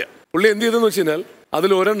സാധിക്കുക. പുള്ളി എന്ത് ചെയ്തെന്ന് വെച്ച് കഴിഞ്ഞാൽ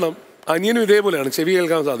അതിൽ 1 അനിയനും ഇതേപോലെയാണ്, ചെവി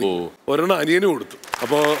കേൾക്കാൻ സാധിക്കും. 1 അനിയനും കൊടുത്തു.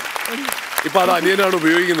 അപ്പോ ഇപ്പൊ അത് അനിയനാണ്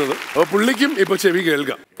ഉപയോഗിക്കുന്നത്. അപ്പൊ പുള്ളിക്കും ഇപ്പൊ ചെവി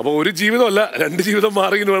കേൾക്കാം. അപ്പൊ ഒരു ജീവിതമല്ല 2 ജീവിതം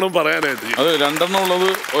മാറി എന്ന് വേണം പറയാനായിട്ട്. അത് 2 ഉള്ളത്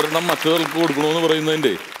 1 മറ്റവർക്ക് കൊടുക്കണമെന്ന്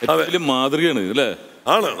പറയുന്നതിന്റെ വലിയ മാതൃകയാണ് അല്ലേ?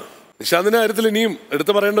 ആണാണ്. നിശാന്തിന്റെ കാര്യത്തിൽ ഇനിയും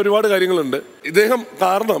എടുത്തു പറയേണ്ട ഒരുപാട് കാര്യങ്ങളുണ്ട്. ഇദ്ദേഹം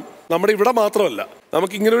കാരണം നമ്മുടെ ഇവിടെ മാത്രമല്ല,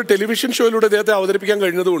 നമുക്ക് ഇങ്ങനെ ഒരു ടെലിവിഷൻ ഷോയിലൂടെ ഇദ്ദേഹത്തെ അവതരിപ്പിക്കാൻ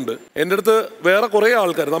കഴിഞ്ഞതുകൊണ്ട് എൻ്റെ അടുത്ത് വേറെ കുറെ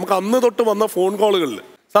ആൾക്കാർ നമുക്ക് അന്ന് തൊട്ട് വന്ന ഫോൺ കോളുകളിൽ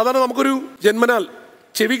സാധാരണ നമുക്കൊരു ജന്മനാൽ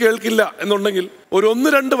ചെവി കേൾക്കില്ല എന്നുണ്ടെങ്കിൽ ഒരു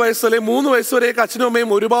 1-2 വയസ്സ് അല്ലെങ്കിൽ 3 വയസ്സ് വരെയൊക്കെ അച്ഛനും അമ്മയും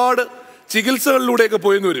ഒരുപാട് ചികിത്സകളിലൂടെയൊക്കെ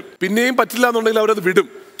പോയെന്ന് വരും. പിന്നെയും പറ്റില്ല എന്നുണ്ടെങ്കിൽ അവരത് വിടും.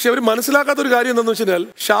 പക്ഷെ അവർ മനസ്സിലാക്കാത്ത ഒരു കാര്യം എന്താണെന്ന് വെച്ച് കഴിഞ്ഞാൽ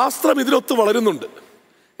ശാസ്ത്രം ഇതിലൊത്ത് വളരുന്നുണ്ട്.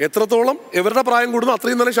 എത്രത്തോളം ഇവരുടെ പ്രായം കൂടുന്നു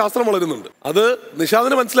അത്രയും തന്നെ ശാസ്ത്രം വളരുന്നുണ്ട്. അത്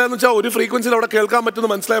നിഷാദിന് മനസ്സിലായെന്ന് വെച്ചാൽ ഒരു ഫ്രീക്വൻസിയിൽ അവിടെ കേൾക്കാൻ പറ്റുമെന്ന്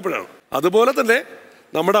മനസ്സിലായപ്പോഴാണ്. അതുപോലെ തന്നെ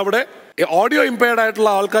നമ്മുടെ അവിടെ ഓഡിയോ ഇമ്പയർഡ് ആയിട്ടുള്ള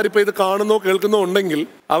ആൾക്കാർ ഇപ്പോൾ ഇത് കാണുന്നോ കേൾക്കുന്നോ ഉണ്ടെങ്കിൽ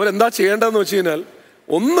അവരെന്താ ചെയ്യേണ്ടതെന്ന് വെച്ച് കഴിഞ്ഞാൽ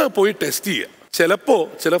ഒന്ന് പോയി ടെസ്റ്റ് ചെയ്യുക. ചിലപ്പോൾ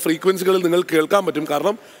ചില ഫ്രീക്വൻസികളിൽ നിങ്ങൾ കേൾക്കാൻ പറ്റും.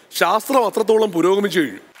 കാരണം ശാസ്ത്രം അത്രത്തോളം പുരോഗമിച്ചു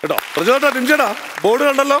കഴിഞ്ഞു കേട്ടോ. പ്രജോട്ടാ ടിൻചേട്ടാ ബോർഡ്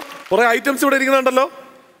കണ്ടല്ലോ, കുറെ ഐറ്റംസ് ഇവിടെ ഇരിക്കുന്നുണ്ടല്ലോ.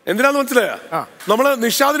 എന്തിനാന്ന് മനസ്സിലായ? നമ്മള്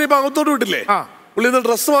നിഷാദിനെ ഇപ്പൊ അകത്തോട്ട് വിട്ടില്ലേ, പുള്ളി ഇന്ന്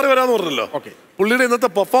ഡ്രസ്സ് മാറി വരാന്ന് പറഞ്ഞല്ലോ. പുള്ളിയുടെ ഇന്നത്തെ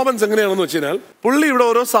പെർഫോമൻസ് എങ്ങനെയാണെന്ന് വെച്ച് കഴിഞ്ഞാൽ പുള്ളി ഇവിടെ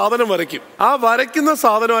ഓരോ സാധനം വരയ്ക്കും. ആ വരയ്ക്കുന്ന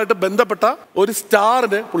സാധനമായിട്ട് ബന്ധപ്പെട്ട ഒരു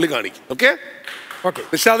സ്റ്റാറിന് പുള്ളി കാണിക്കും. ഓക്കെ,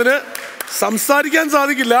 നിഷാദിന് സംസാരിക്കാൻ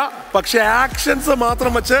സാധിക്കില്ല, പക്ഷെ ആക്ഷൻസ്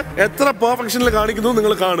മാത്രം വെച്ച് എത്ര പെർഫെക്ഷനിൽ കാണിക്കുന്നു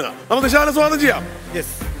നിങ്ങൾ കാണുക. നമുക്ക് നിഷാദിനെ സ്വാഗതം ചെയ്യാം.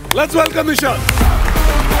 Let's welcome Nishad.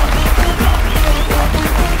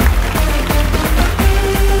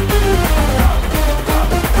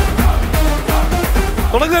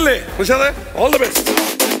 തുടങ്ങല്ലേ നിഷാദേ? All the best.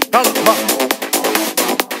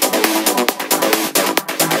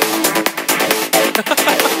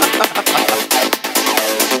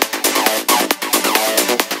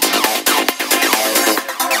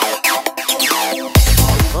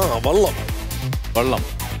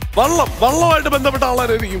 വള്ളമായിട്ട് ബന്ധപ്പെട്ട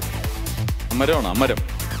ആളാരായിരിക്കും? അമരം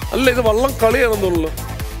അല്ല, ഇത് വള്ളം കളിയാണെന്നുള്ളൂ.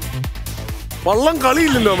 വള്ളം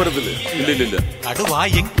കളിയില്ലല്ലോ അമരത്തില്. ഇല്ല.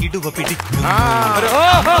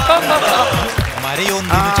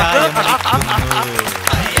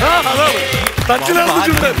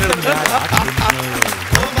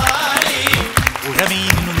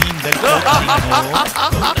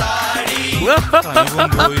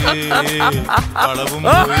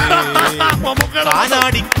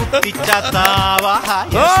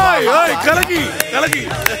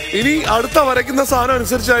 ഇനി അടുത്ത വരയ്ക്കുന്ന സാധനം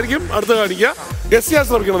അനുസരിച്ചായിരിക്കും അടുത്ത കാണിക്കുക. ഗസ് ചെയ്യാൻ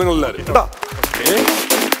ശ്രമിക്കണം നിങ്ങൾ എല്ലാവരും കേട്ടോ.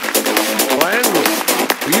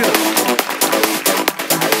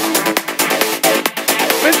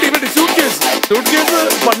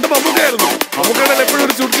 പണ്ട് മമ്മൂക്കായിരുന്നു. മമ്മൂക്കയുടെ എപ്പോഴും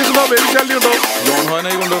ഒരു സൂട്ട് കേസ് വേദിശാലി ഉണ്ടോ? ജോൺ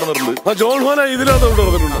ഹോനായി കൊണ്ടുവന്നിട്ടുണ്ട്. ജോൺ ഹോനായി ഇതിനകത്ത്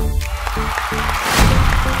കൊണ്ടുവന്നിട്ടുണ്ട്.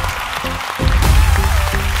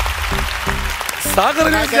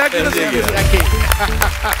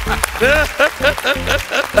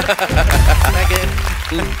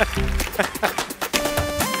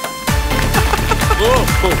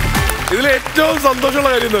 ഇതിൽ ഏറ്റവും സന്തോഷമുള്ള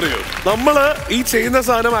കാര്യം എന്താ അറിയോ? നമ്മള് ഈ ചെയ്യുന്ന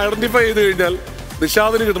സാധനം ഐഡന്റിഫൈ ചെയ്ത് കഴിഞ്ഞാൽ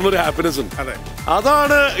നിഷാദിന് കിട്ടുന്ന ഒരു ഹാപ്പിനെസ് ഉണ്ട്.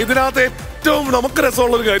 അതാണ് ഇതിനകത്ത് ഏറ്റവും നമുക്ക്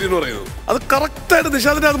രസമുള്ള ഒരു കാര്യം എന്ന് പറയുന്നത്. അത് കറക്റ്റായിട്ട്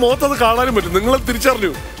നിഷാദിന്റെ അത് മുഖത്ത് അത് കാണാനും പറ്റും. നിങ്ങൾ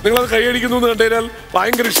തിരിച്ചറിഞ്ഞു, നിങ്ങളത് കൈയടിക്കുന്നു എന്ന് കണ്ടു കഴിഞ്ഞാൽ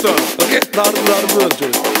ഭയങ്കര ഇഷ്ടമാണ്. ഓക്കെ,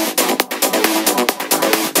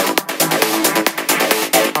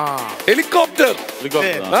 ഹെലികോപ്റ്റർ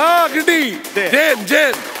കിട്ടി.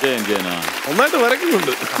 നന്നായിട്ട്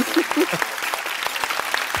വരയ്ക്കുന്നുണ്ട്.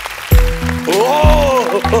 ഓ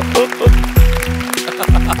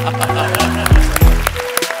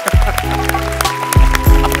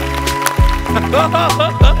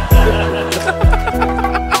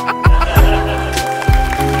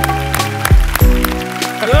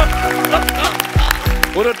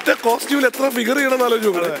ഒരൊറ്റ കോസ്റ്റ്യൂമിൽ എത്ര ഫിഗർ ചെയ്യണമെന്ന്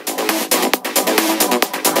ആലോചിച്ചു.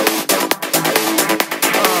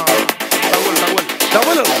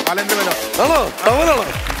 ആണോ? ടവലാണോ?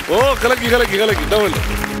 ഓ കലക്കി കലക്കി കലക്കി. ടവൽ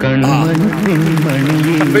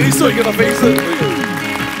ഫേസ് വയ്ക്കണം. ഫേസ്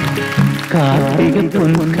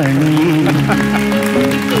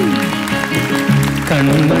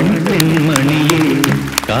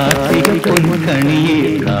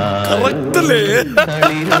കറക്റ്റല്ലേ?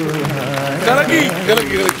 കലക്കി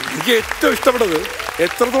കലക്കി കലക്കി. എനിക്ക് ഏറ്റവും ഇഷ്ടപ്പെട്ടത്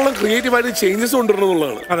എത്രത്തോളം ക്രിയേറ്റീവായിട്ട് ചേഞ്ചസ്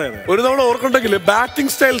കൊണ്ടുവരണമെന്നുള്ളതാണ്. ഒരു തവണ ഓർക്കുണ്ടെങ്കിൽ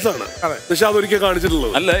ബാറ്റിംഗ് സ്റ്റൈൽസ് ആണ് പക്ഷെ അതൊരിക്കൽ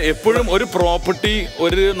കാണിച്ചിട്ടുള്ളത്. അല്ല, എപ്പോഴും ഒരു പ്രോപ്പർട്ടി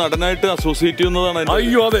ഒരു നടനായിട്ട് അസോസിയേറ്റ് ചെയ്യുന്നതാണ്.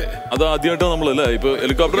 അയ്യോ അതെ, അത് ആദ്യമായിട്ട് നമ്മളല്ലേ ഇപ്പൊ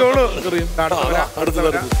ഹെലികോപ്റ്റർ.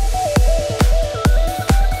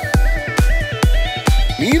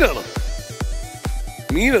 മീനാണ്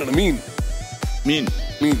മീനാണ് മീൻ മീൻ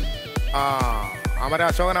മീൻ. അമര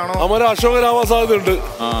അശോകനാണോ? അമര അശോകനാവാൻ സാധ്യതയുണ്ട്.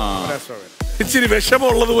 ഇച്ചിരി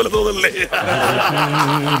വിഷമമുള്ളത് പോലെ തോന്നല്ലേ?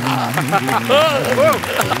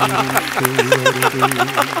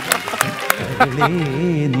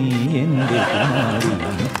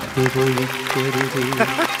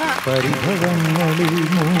 പരിഭവങ്ങളിൽ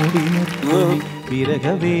മൂടി നിർത്തി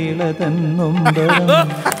വിരഹവേള തന്നും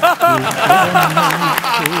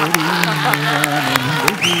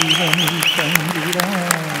ജീവനിൽ കണ്ടിരാ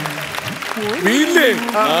മീനില്ലേ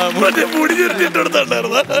മറ്റേ മുടി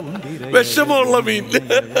ചുരുട്ടിട്ടെടുത്തുണ്ടായിരുന്ന വിഷമമുള്ള മീൻ.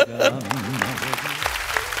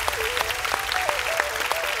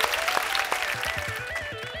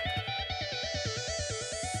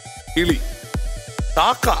 കിളി,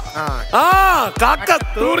 കാക്ക. കാക്ക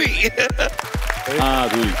തൂറി.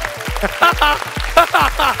 തൂറി.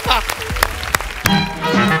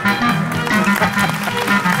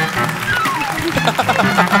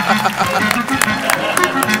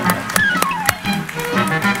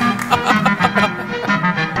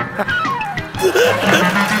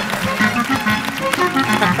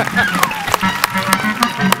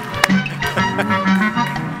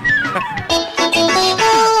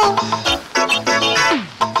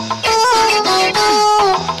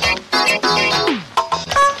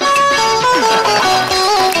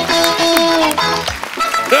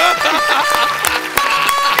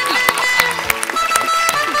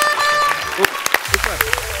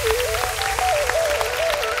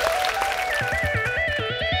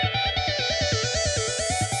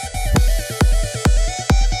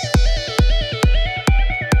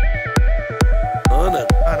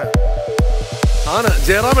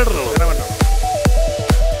 ജയറാമേട്ടനാണോ?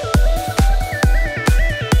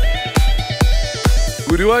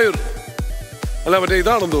 ഗുരുവായൂർ അല്ല, മറ്റേ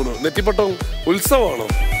ഇതാണെന്ന് തോന്നുന്നു. നെറ്റിപ്പട്ടം ഉത്സവമാണോ?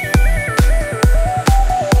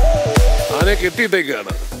 ആനയെ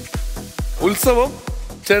കെട്ടിയിട്ടേക്കാണ്. ഉത്സവം,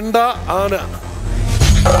 ചെണ്ട, ആന.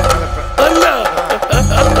 അല്ല,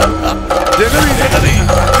 ജഗതി ജഗതി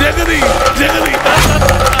ജഗതി ജഗതി.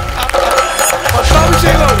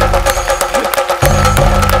 പട്ടാഭിഷേകമാണ്.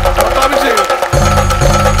 പട്ടാഭിഷേകം.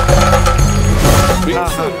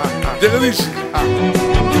 ജഗദീഷ്.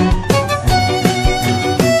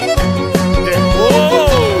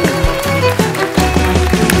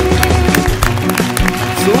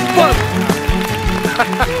 സൂപ്പർ.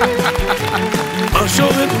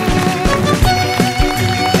 അശോകൻ,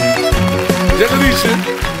 ജഗദീഷ്.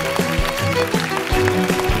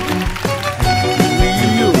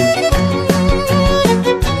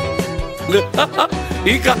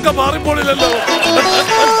 ഈ കക്ക മാറിപ്പോണില്ലല്ലോ.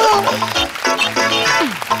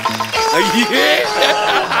 അയ്യേ,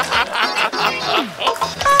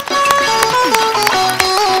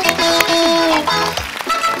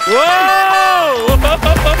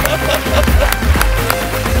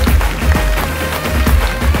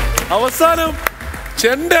 അവസാനം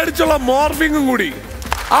ചെണ്ട അടിച്ചുള്ള മോർഫിങ്ങും കൂടി.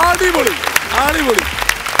 അടിപൊളി അടിപൊളി.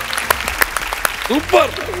 സൂപ്പർ.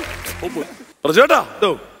 ചേട്ടാ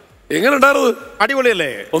എങ്ങനെ ഉണ്ടായിരുന്നു? അടിപൊളിയല്ലേ?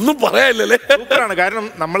 ഒന്നും പറയാനില്ലല്ലേ? സൂപ്പറാണ്. കാരണം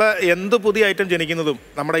നമ്മൾ എന്ത് പുതിയ ഐറ്റം ജനിക്കുന്നതും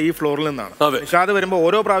നമ്മുടെ ഈ ഫ്ലോറിൽ നിന്നാണ്. നിഷാദ് വരുമ്പോൾ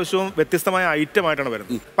ഓരോ പ്രാവശ്യവും വ്യത്യസ്തമായ ഐറ്റം ആയിട്ടാണ്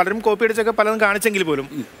വരുന്നത്. പലരും കോപ്പി അടിച്ചൊക്കെ പലതും കാണിച്ചെങ്കിൽ പോലും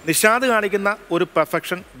നിഷാദ് കാണിക്കുന്ന ഒരു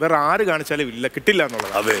പെർഫെക്ഷൻ വേറെ ആര് കാണിച്ചാലും ഇല്ല, കിട്ടില്ല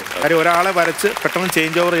എന്നുള്ളത്. കാര്യം ഒരാളെ വരച്ച് പെട്ടെന്ന്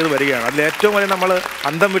ചേഞ്ച് ഓവർ ചെയ്ത് വരികയാണ്. അതിൽ ഏറ്റവും വലിയ നമ്മൾ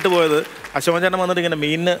അന്തം വിട്ടുപോയത് അശോകചേട്ടൻ വന്നിട്ട് ഇങ്ങനെ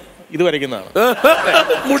മീനിന് ഇത് വരയ്ക്കുന്നതാണ്,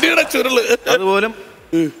 മുടിയുടെ ചുരുള്. അതുപോലും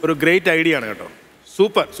ഒരു ഗ്രേറ്റ് ഐഡിയ ആണ് കേട്ടോ.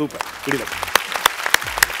 Super super.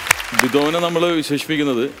 ബിദോനെ നമ്മൾ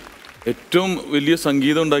വിശേഷിപ്പിക്കുന്നത് ഏറ്റവും വലിയ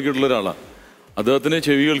സംഗീതം ഉണ്ടാക്കിയിട്ടുള്ള ഒരാളാണ്. അദ്ദേഹത്തിന്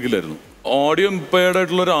ചെവി കേൾക്കില്ലായിരുന്നു. ഓഡിയോ ഇമ്പയർഡ്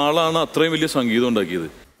ആയിട്ടുള്ള ഒരാളാണ് അത്രയും വലിയ സംഗീതം ഉണ്ടാക്കിയത്.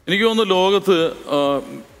 എനിക്ക് തോന്നുന്നു ലോകത്ത്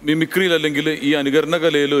മിമിക്രിയിൽ അല്ലെങ്കിൽ ഈ അനുകരണ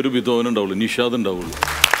കലയിൽ ഒരു ബിദോൻ ഉണ്ടാവുള്ളൂ, നിഷാദ് ഉണ്ടാവുള്ളൂ.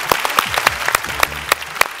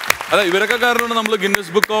 അല്ല, ഇവരൊക്കെ കാരണമാണ് നമ്മൾ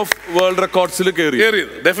ഗിന്നസ് ബുക്ക് ഓഫ് വേൾഡ് റെക്കോർഡ്സിൽ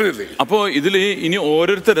കയറിയത്. അപ്പോൾ ഇതിൽ ഇനി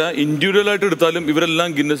ഓരോരുത്തരെ ഇൻഡിവിജ്വൽ ആയിട്ട് എടുത്താലും ഇവരെല്ലാം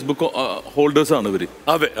ഗിന്നസ് ബുക്ക് ഹോൾഡേഴ്സ് ആണ് ഇവര്.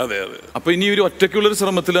 അതെ അതെ അതെ. അപ്പൊ ഇനി ഇവർ ഒറ്റയ്ക്കുള്ളൊരു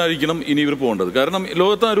ശ്രമത്തിലായിരിക്കണം ഇനി ഇവർ പോകേണ്ടത്. കാരണം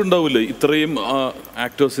ലോകത്ത് ആരും ഉണ്ടാവില്ല ഇത്രയും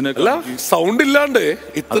ആക്ടേഴ്സിനെ. സൗണ്ട് ഇല്ലാണ്ട്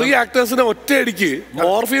ഇത്രയും ആക്ടേഴ്സിനെ ഒറ്റയടിക്ക്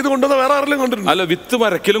മോർഫ് ചെയ്ത് കൊണ്ടുവന്ന വേറെ ആരെങ്കിലും കണ്ടിട്ടുണ്ട്? അല്ല, വിത്ത്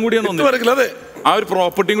വരക്കലും കൂടിയാണ്. അതെ, ആ ഒരു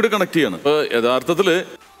പ്രോപ്പർട്ടിയും കൂടി കണക്ട് ചെയ്യണം. ഇപ്പൊ യഥാർത്ഥത്തില്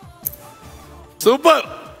സൂപ്പർ.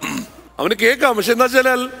 അവന് കേൾക്കാം, പക്ഷെ എന്താ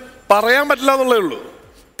വെച്ചാൽ പറയാൻ പറ്റില്ല എന്നുള്ളേ ഉള്ളൂ.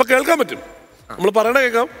 ഇപ്പൊ കേൾക്കാൻ പറ്റും, നമ്മൾ പറയണ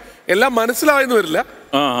കേൾക്കാം. എല്ലാം മനസ്സിലായെന്ന് വരില്ല.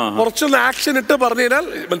 കുറച്ചൊന്ന് ആക്ഷൻ ഇട്ട് പറഞ്ഞു കഴിഞ്ഞാൽ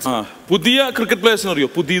മനസ്സിലാവും. പുതിയ ക്രിക്കറ്റ് പ്ലേയേഴ്സിന് അറിയോ?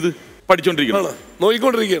 പുതിയത് പഠിച്ചോണ്ടിരിക്കുകയാണ്,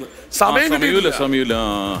 നോക്കിക്കൊണ്ടിരിക്കുകയാണ്. സമയമില്ല.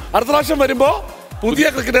 അടുത്ത പ്രാവശ്യം വരുമ്പോ പുതിയ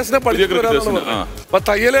ക്രിക്കറ്റേഴ്സിനെ പഠിച്ചു. അപ്പൊ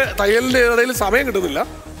തയ്യലിന്റെ ഇടയിൽ സമയം കിട്ടുന്നില്ല.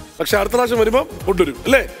 പക്ഷെ അടുത്ത പ്രാവശ്യം വരുമ്പോ കൊണ്ടുവരും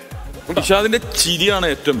അല്ലേ? നിഷാദിന്റെ ചിരിയാണ്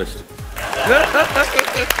ഏറ്റവും ബെസ്റ്റ്.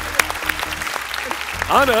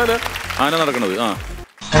 ആന നടക്കണത്.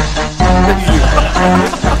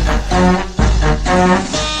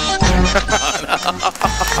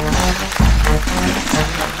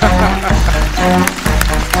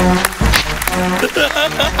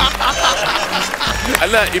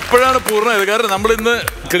 അല്ല, ഇപ്പോഴാണ് പൂർണ്ണമായത്. കാരണം നമ്മൾ ഇന്ന്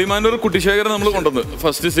കിളിമാനൂർ കുട്ടിശേഖരൻ നമ്മൾ കൊണ്ടുവന്ന്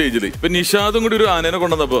ഫസ്റ്റ് സ്റ്റേജിൽ. ഇപ്പൊ നിഷാദും കൂടി ഒരു ആനേനെ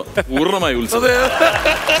കൊണ്ടുവന്നപ്പോ പൂർണ്ണമായി ഉത്സവം.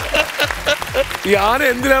 ഈ ആന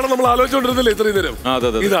എന്തിനാണ് നമ്മൾ ആലോചിച്ചോണ്ടിരുന്നില്ലേ ഇത്രയും നേരം?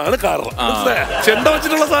 ഇതാണ് കാരണം. ചെണ്ട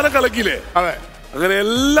വെച്ചിട്ടുള്ള സാധനം കളക്കിയില്ലേ? അതെ, അങ്ങനെ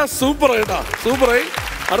എല്ലാം സൂപ്പറായിട്ടാ, സൂപ്പറായി.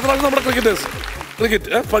 അടുത്ത പ്രാവശ്യം നമ്മുടെ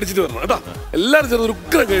ക്രിക്കറ്റ് പഠിച്ചിട്ട് വരണം കേട്ടാ. എല്ലാവരും ചേർന്ന് ഒരു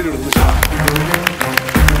ഉഗ്രം കഴിഞ്ഞു വിടുന്നു.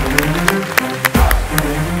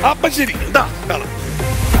 അപ്പൊ ശരി കേട്ടാ, കാണാം.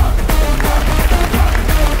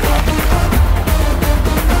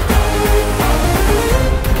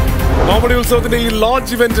 കോമഡി ഉത്സവത്തിന്റെ ഈ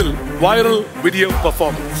ലോഞ്ച് ഇവന്റിൽ വൈറൽ വീഡിയോ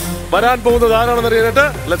പെർഫോമൻസ് വരാൻ പോകുന്നത് ആരാണെന്ന് അറിയാനായിട്ട്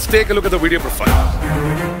let's take A look at the video profile.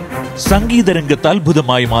 സംഗീതരംഗത്ത്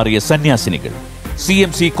അത്ഭുതമായി മാറിയ സന്യാസിനികൾ.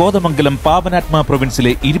 CMC കോതമംഗലം പാവനാത്മ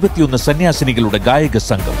പ്രൊവിൻസിലെ 21 സന്യാസിനികളുടെ ഗായക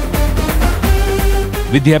സംഘം.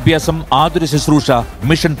 വിദ്യാഭ്യാസം, ആതുര ശുശ്രൂഷ,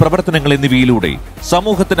 മിഷൻ പ്രവർത്തനങ്ങൾ എന്നിവയിലൂടെ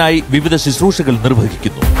സമൂഹത്തിനായി വിവിധ ശുശ്രൂഷകൾ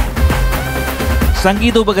നിർവഹിക്കുന്നു.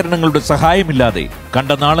 സംഗീതോപകരണങ്ങളുടെ സഹായമില്ലാതെ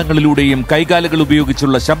കണ്ടനാളങ്ങളിലൂടെയും കൈകാലുകൾ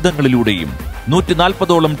ഉപയോഗിച്ചുള്ള ശബ്ദങ്ങളിലൂടെയും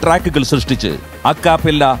 140ഓളം ട്രാക്കുകൾ സൃഷ്ടിച്ച്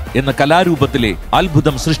അക്കാപ്പെല്ല എന്ന കലാരൂപത്തിലെ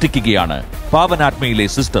അത്ഭുതം സൃഷ്ടിക്കുകയാണ് പാവനാത്മയിലെ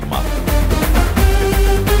സിസ്റ്റർമാർ.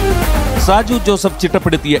 സാജു ജോസഫ്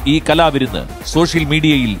ചിട്ടപ്പെടുത്തിയ ഈ കലാവിരുന്ന് സോഷ്യൽ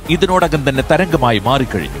മീഡിയയിൽ ഇതിനോടകം തന്നെ തരംഗമായി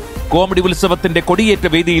മാറിക്കഴിഞ്ഞു. കോമഡി ഉത്സവത്തിന്റെ കൊടിയേറ്റ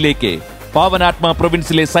വേദിയിലേക്ക് പാവനാത്മ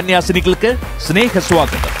പ്രൊവിൻസിലെ സന്യാസിനികൾക്ക്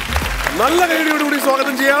സ്നേഹസ്വാഗതം. നല്ല കൈയോടുകൂടി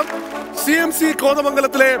സ്വാഗതം ചെയ്യാം CMC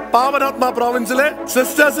കോതമംഗലത്തിലെ Pavanatma പ്രോവിൻസിലെ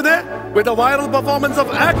സിസ്റ്റേഴ്സിനെ with a viral performance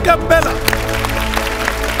of അക്കപ്പേല.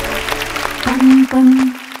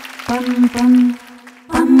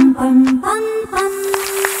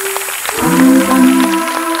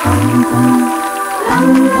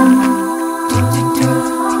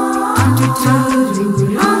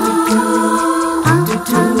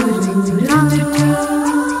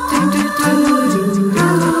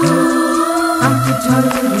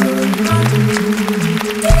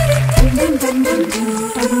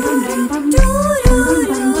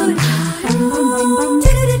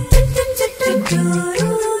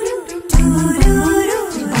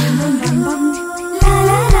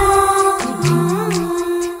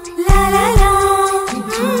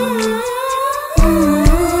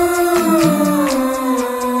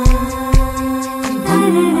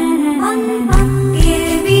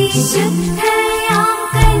 ശുദ്ധയാം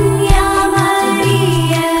കന്യാമറിയമേ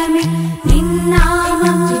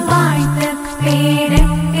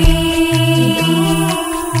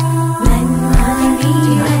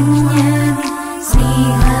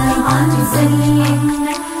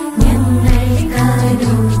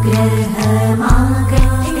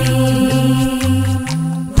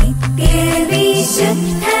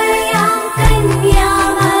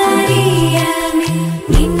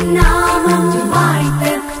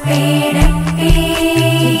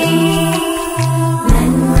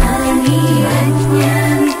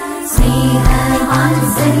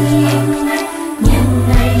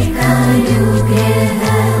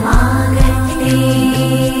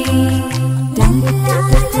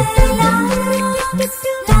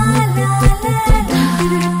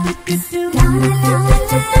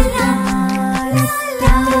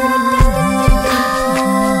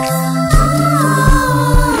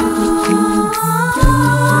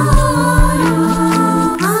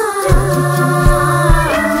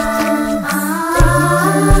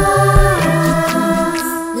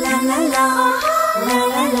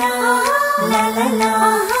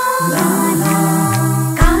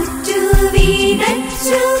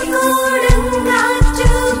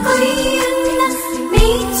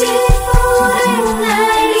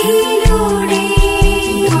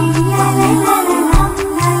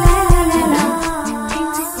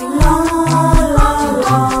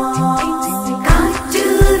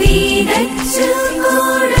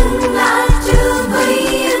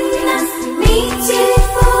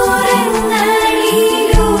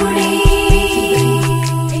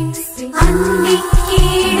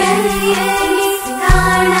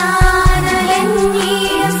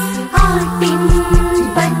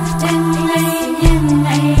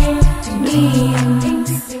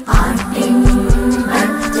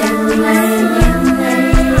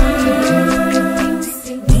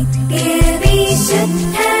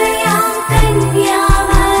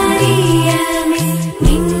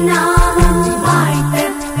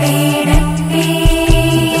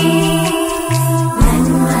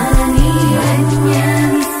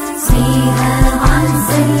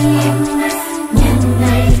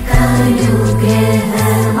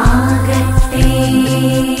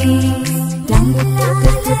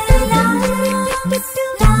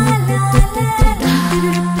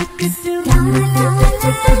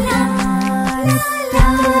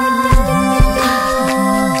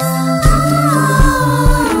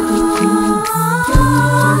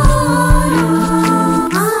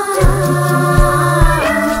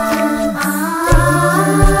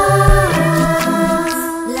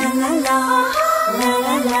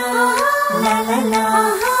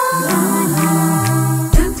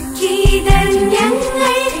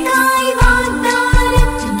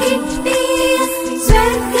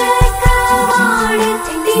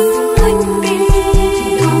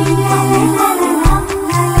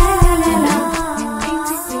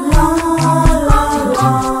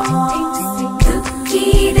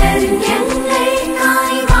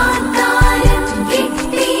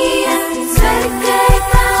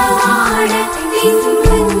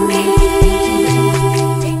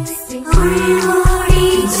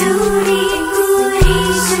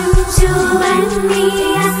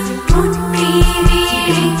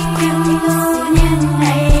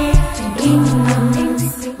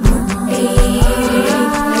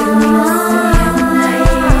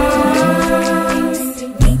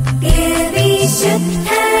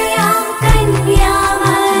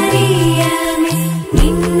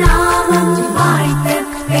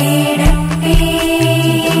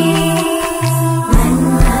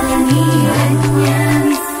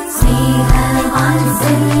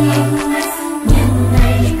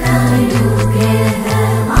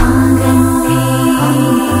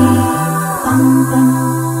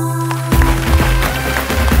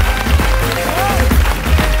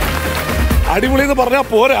അടിപൊളി എന്ന് പറഞ്ഞാൽ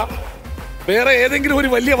പോരാ, വേറെ ഏതെങ്കിലും ഒരു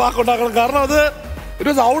വലിയ വാക്കുണ്ടാക്കണം. കാരണം അത് it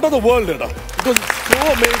was out of the world കേട്ടോ. It was so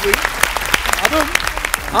amazing. അതും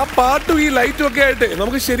ആ പാട്ടും ഈ ലൈറ്റും ഒക്കെ ആയിട്ട്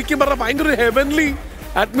നമുക്ക് ശരിക്കും പറഞ്ഞാൽ ഭയങ്കര ഒരു ഹെവൻലി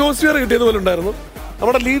അറ്റ്മോസ്ഫിയർ കിട്ടിയതുപോലെ ഉണ്ടായിരുന്നു.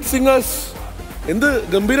 നമ്മുടെ ലീഡ് സിംഗേഴ്സ് എന്ത്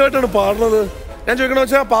ഗംഭീരമായിട്ടാണ് പാടുന്നത്. ഞാൻ ചോദിക്കണമെന്ന്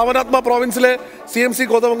വെച്ചാൽ പാവനാത്മ പ്രോവിൻസിലെ CMC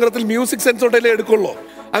കോതമംഗലത്തിൽ മ്യൂസിക് സെൻസ് ഹോട്ടലിൽ എടുക്കുള്ളൂ,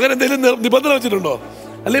 അങ്ങനെ എന്തെങ്കിലും നിബന്ധന വെച്ചിട്ടുണ്ടോ?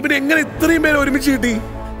 അല്ലെ പിന്നെ എങ്ങനെ ഇത്രയും പേര് ഒരുമിച്ച് കിട്ടി?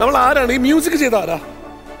 നമ്മൾ ആരാണ് ഈ മ്യൂസിക് ചെയ്ത ആരാ?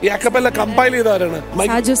 ഈ അക്കപ്പല്ല കമ്പൈൽ ചെയ്ത ആരാണ്?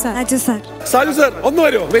 സാജു സാർ ഒന്ന്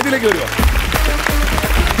വരുമോ, വേദിയിലേക്ക് വരുമോ?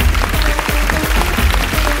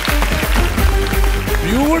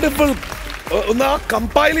 ബ്യൂട്ടിഫുൾ. ഒന്ന് ആ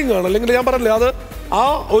കമ്പൈലിംഗ് ആണ്, അല്ലെങ്കിൽ ഞാൻ പറഞ്ഞില്ലേ അത് ആ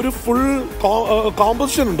ഒരു ഫുൾ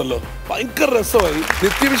കോമ്പോസിഷൻ ഉണ്ടല്ലോ, ഭയങ്കര രസമായി.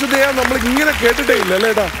 നിത്യവിശുദ്ധയാ നമ്മൾ ഇങ്ങനെ കേട്ടിട്ടേ ഇല്ല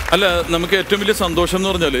അല്ലേട്ടാ. അല്ല, നമുക്ക് ഏറ്റവും വലിയ സന്തോഷം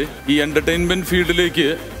എന്ന് പറഞ്ഞാല് ഈ എന്റർടൈൻമെന്റ് ഫീൽഡിലേക്ക്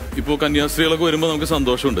ഇപ്പോൾ കന്യാസ്ത്രീകളൊക്കെ വരുമ്പോൾ നമുക്ക്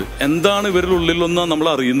സന്തോഷമുണ്ട്. എന്താണ് ഇവരുടെ ഉള്ളിലൊന്നും നമ്മൾ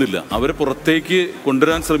അറിയുന്നില്ല. അവരെ പുറത്തേക്ക്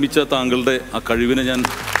കൊണ്ടുവരാൻ ശ്രമിച്ച താങ്കളുടെ ആ കഴിവിനെ ഞാൻ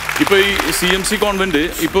ഇപ്പൊ ഈ CMC കോൺവെന്റ്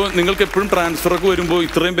ഇപ്പൊ നിങ്ങൾക്ക് എപ്പോഴും ട്രാൻസ്ഫർ ഒക്കെ വരുമ്പോൾ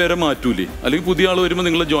ഇത്രയും പേരെ മാറ്റൂലേ? അല്ലെങ്കിൽ പുതിയ ആൾ വരുമ്പോൾ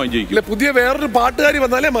നിങ്ങൾ ജോയിൻ ചെയ്യില്ല? പുതിയ വേറൊരു പാട്ടുകാരി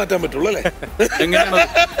വന്നാലേ മാറ്റാൻ പറ്റുള്ളൂ അല്ലേ? എങ്ങനെയാണ്?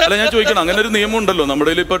 അല്ല, ഞാൻ ചോദിക്കണം, അങ്ങനെ ഒരു നിയമം ഉണ്ടല്ലോ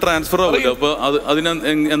നമ്മുടെ ഇപ്പൊ ട്രാൻസ്ഫർ ആവില്ല, അപ്പൊ അതിന്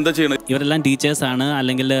എന്താ ചെയ്യണത്? ഇവരെല്ലാം ടീച്ചേഴ്സ് ആണ്,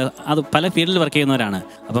 അല്ലെങ്കിൽ അത് പല ഫീൽഡിൽ വർക്ക് ചെയ്യുന്നവരാണ്.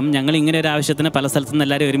 അപ്പം ഞങ്ങൾ ഇങ്ങനെ ഒരു ആവശ്യത്തിന് പല സ്ഥലത്തു നിന്ന്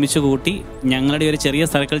എല്ലാവരും ഒരുമിച്ച് കൂട്ടി ഞങ്ങളുടെ ഒരു ചെറിയ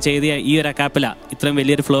സർക്കിൾ ചെയ്ത് ഈ ഒരു അക്കാപ്പില ഇത്രയും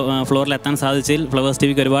വലിയൊരു ഫ്ലോറിൽ എത്താൻ സാധിച്ചതിൽ ഫ്ലവേഴ്സ്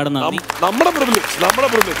ടിവിക്ക് ഒരുപാട് നന്ദി.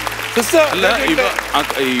 അല്ല,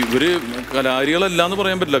 ഇവര് കലാകാരികളല്ലാന്ന്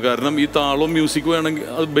പറയാൻ പറ്റില്ല, കാരണം ഈ താളവും മ്യൂസിക്കും വേണമെങ്കിൽ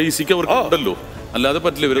അത് ബേസിക് അവർക്ക് ഉണ്ടല്ലോ, അല്ലാതെ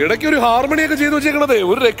പറ്റില്ല. ഇവർ ഇടയ്ക്ക് ഒരു ഹാർമണി ഒക്കെ ചെയ്ത് വെച്ചേക്കണതേ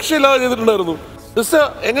ഒരു രക്ഷയില്ലാതെ ചെയ്തിട്ടുണ്ടായിരുന്നു. സിസ്റ്റർ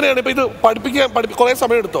എങ്ങനെയാണ് ഇപ്പൊ ഇത് കുറെ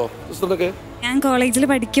സമയം എടുത്തോ സിസ്റ്ററിനൊക്കെ? ഞാൻ കോളേജിൽ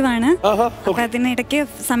പഠിക്കുവാണ്. അപ്പൊ അതിനിടയ്ക്ക്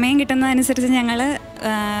സമയം കിട്ടുന്നതനുസരിച്ച് ഞങ്ങള്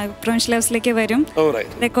പ്രൊഫഷണൽ ഹൗസിലേക്ക് വരും,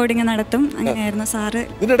 റെക്കോർഡിംഗ് നടത്തും. അങ്ങനെയായിരുന്നു സാറ്.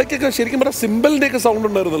 ഇതിനിടയ്ക്കൊക്കെ ശരിക്കും പറഞ്ഞാൽ സിമ്പിളിന്റെ ഒക്കെ സൗണ്ട്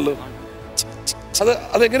ഉണ്ടായിരുന്നല്ലോ,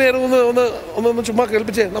 അതെങ്ങനെയായിരുന്നു? ഒന്ന് ചുമ്മാ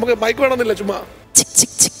കേൾപ്പിച്ചേ. നമുക്ക് മൈക്ക് വേണമെന്നില്ല, ചുമ്മാ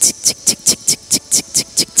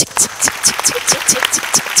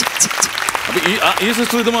ഈ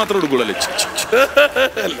സിസ്റ്റർ ഇത് മാത്രം എടുക്കൂലേ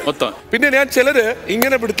മൊത്തം? പിന്നെ ഞാൻ ചിലര്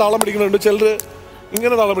ഇങ്ങനെ താളം പിടിക്കുന്നുണ്ട്, ചിലര്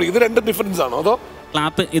ഇങ്ങനെ താളം പിടിക്കും. ഇത് രണ്ടും ഡിഫറൻസ് ആണോ അതോ?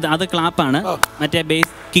 ക്ലാപ്പ് അത് ക്ലാപ്പാണ്, മറ്റേ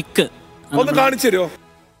ബേസ് കിക്ക് ഒന്ന് കാണിച്ചു തരുമോ?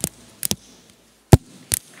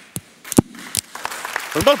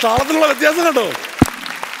 ഉണ്ടോ താളത്തിലുള്ള വ്യത്യാസം കണ്ടോ?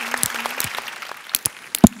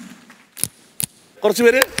 കുറച്ച്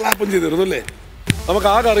പേര് ക്ലാപ്പും ചെയ്തിരുന്നു അല്ലേ? നമുക്ക്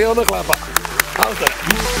ആകെ അറിയാവുന്ന ക്ലാപ്പാ.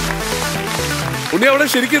 ഉണ്ണി അവിടെ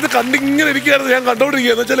ശരിക്കും ഇത് കണ്ടിങ്ങനെ ഇരിക്കുകയായിരുന്നു, ഞാൻ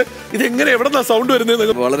കണ്ടോണ്ടിരിക്കുക. എന്ന് വെച്ചാൽ ഇത് എങ്ങനെ എവിടെ നിന്നാ സൗണ്ട് വരുന്നത്?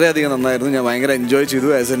 വളരെയധികം നന്നായിരുന്നു. ഞാൻ ഭയങ്കര എൻജോയ് ചെയ്തു.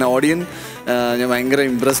 ആസ് എൻ ഓഡിയൻ ഞാൻ ഭയങ്കര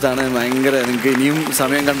ഇംപ്രസ്ഡ് ആണ്. ഭയങ്കര നിങ്ങൾക്ക് ഇനിയും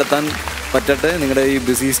സമയം കണ്ടെത്താൻ പറ്റട്ടെ. നിങ്ങളുടെ ഈ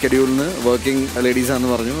ബിസി സ്കെഡ്യൂളിന് വർക്കിംഗ് ലേഡീസാണെന്ന്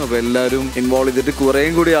പറഞ്ഞു. അപ്പോൾ എല്ലാവരും ഇൻവോൾവ് ചെയ്തിട്ട്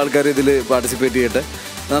കുറേയും കൂടി ആൾക്കാർ ഇതിൽ പാർട്ടിസിപ്പേറ്റ് ചെയ്യട്ടെ.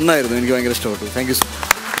 നന്നായിരുന്നു, എനിക്ക് ഭയങ്കര ഇഷ്ടപ്പെട്ടു. Thank you so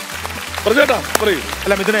much.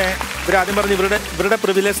 അല്ല മിഥുനെ, ഇവരാദ്യം പറഞ്ഞ് ഇവരുടെ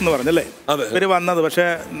പ്രിവിലേജ് എന്ന് പറഞ്ഞല്ലേ ഇവര് വന്നത്. പക്ഷെ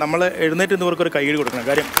നമ്മൾ എഴുന്നേറ്റ് ഇവർക്ക് ഒരു കൈയ്യടി കൊടുക്കണം.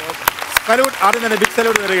 കാര്യം സല്യൂട്ട്, ആദ്യം തന്നെ ബിഗ്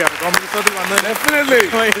സല്യൂട്ട് തരികയാണ്. കോമഡി ഷോയിൽ വന്ന്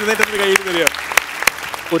എഴുന്നേറ്റ് കൈയ്യടി തരികയാണ്.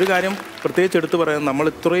 ഒരു കാര്യം പ്രത്യേകിച്ച് എടുത്തു പറയാം, നമ്മൾ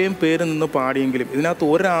ഇത്രയും പേര് നിന്ന് പാടിയെങ്കിലും ഇതിനകത്ത്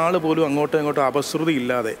ഒരാൾ പോലും അങ്ങോട്ടും ഇങ്ങോട്ടും അപശ്രുതി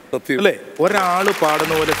ഇല്ലാതെ അല്ലേ ഒരാൾ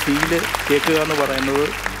പാടുന്ന പോലെ ഫീല് കേൾക്കുക എന്ന് പറയുന്നത്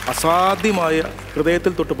അസാധ്യമായ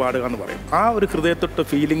ഹൃദയത്തിൽ തൊട്ട് പാടുക എന്ന് പറയും. ആ ഒരു ഹൃദയത്തൊട്ട്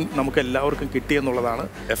ഫീലിംഗ് നമുക്ക് എല്ലാവർക്കും കിട്ടിയെന്നുള്ളതാണ്.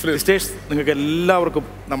 സിസ്റ്റേഴ്സ്, നിങ്ങൾക്ക് എല്ലാവർക്കും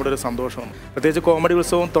നമ്മുടെ ഒരു സന്തോഷമാണ്. പ്രത്യേകിച്ച് കോമഡി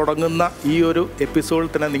ഉത്സവം തുടങ്ങുന്ന ഈ ഒരു എപ്പിസോഡിൽ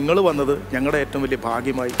തന്നെ നിങ്ങൾ വന്നത് ഞങ്ങളുടെ ഏറ്റവും വലിയ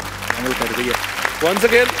ഭാഗ്യമായി ഞങ്ങൾ കരുതുകയാണ്. വൺസ്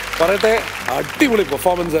അഗൈൻ പറയട്ടെ, അടിപൊളി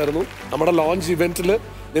പെർഫോമൻസ് ആയിരുന്നു. നമ്മുടെ ലോഞ്ച് ഇവന്റിൽ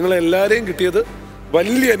നിങ്ങളെല്ലാവരെയും കിട്ടിയത്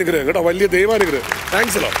വലിയ അനുഗ്രഹം കേട്ടോ, വലിയ ദൈവാനുഗ്രഹം.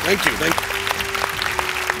 താങ്ക്സ് അല്ലോ. Thank you.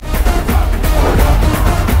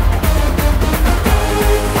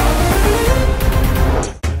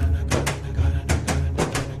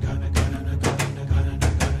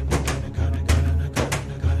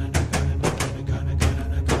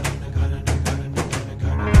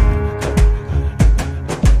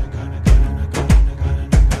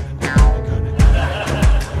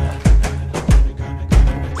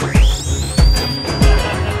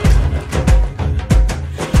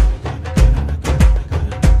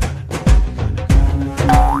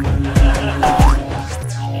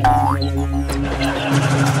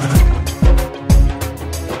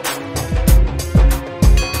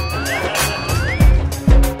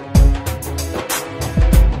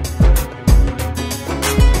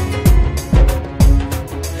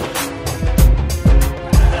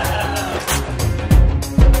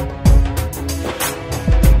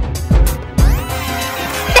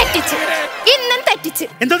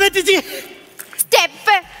 എന്തോ തെറ്റിച്ച്?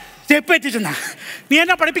 സ്റ്റെപ്പ് തെറ്റിച്ചെന്നാ? നീ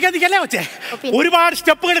എന്നെ പഠിപ്പിക്കാൻ നിൽക്കല്ലേ വെച്ചേ? ഒരുപാട്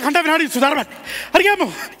സ്റ്റെപ്പുകൾ കണ്ടവനാണ് ഈ സുധാർവൻ. അറിയാമോ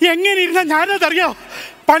എങ്ങനെ ഇരുന്ന ഞാനത് അറിയാമോ?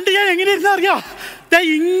 പണ്ട് ഞാൻ എങ്ങനെ ഇരുന്ന അറിയാമോ?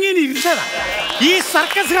 ഇങ്ങനെ ഇരുന്നതാ. ഈ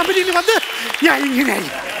സർക്കസ് കമ്പനിയിൽ വന്ന് ഞാൻ ഇങ്ങനെയായി.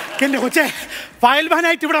 എന്റെ കൊച്ചെ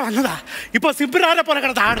ഫയൽമാനായിട്ട് ഇവിടെ വന്നതാ. ഇപ്പൊ സിബ്രാനെ പോലെ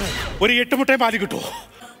കിടന്ന് ആടുന്നത്. ഒരു 8 മുട്ടയും പാല് കിട്ടുമോ?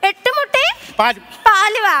 8 മുട്ടയും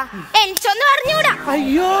പാലുവാ? എനിക്കൊന്നും അറിഞ്ഞൂടാ.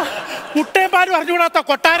 അയ്യോ, മുട്ടയും പാലും അറിഞ്ഞുകൂടാത്ത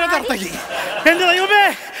കൊട്ടാരം നടത്തല്ലേ എന്റെ ദൈവമേ.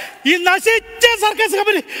 ഈ നശിച്ച സർക്കസ്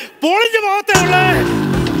കമ്പനി പൊളിഞ്ഞു പോകത്തേ ഉള്ളേ.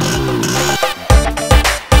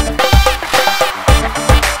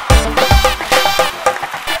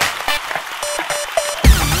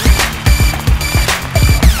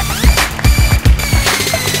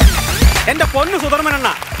 എന്റെ പൊന്നു സുധർമ്മനെണ്ണ,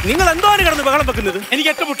 നിങ്ങൾ എന്തോന്ന് കിടന്ന് ബഹളം വെക്കുന്നത്? എനിക്ക്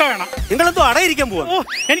 8 മുട്ട വേണം. നിങ്ങൾ എന്തോ അടയിരിക്കാൻ പോവാ?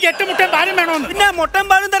 എനിക്ക് 8 മുട്ടയും പാലും വേണമെന്ന്. പിന്നെ മുട്ടയും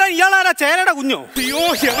പാലും തരാൻ ഇയാളാരാ? ചേരയുടെ കുഞ്ഞോ? അയ്യോ,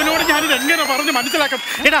 എവനോട് ഞാനിത് എങ്ങനെ പറഞ്ഞ് മനസ്സിലാക്കാം?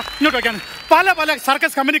 എടാ ഇങ്ങോട്ട് വെക്കാൻ പല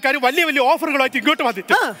സർക്കസ് കമ്പനിക്കാർ വലിയ വലിയ ഓഫറുകളായിട്ട് ഇങ്ങോട്ട്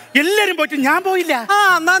വന്നിട്ട് എല്ലാരും പോയിട്ട് ഞാൻ പോയില്ല.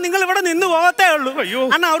 എന്നാ നിങ്ങൾ ഇവിടെ നിന്ന് പോകത്തേ ഉള്ളൂ. അയ്യോ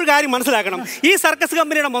അണ്ണാ, ഒരു കാര്യം മനസ്സിലാക്കണം. ഈ സർക്കസ്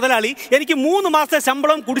കമ്പനിയുടെ മുതലാളി എനിക്ക് 3 മാസത്തെ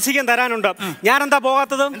ശമ്പളം കുടിശ്ശിക്കാൻ തരാനുണ്ട്. ഞാൻ എന്താ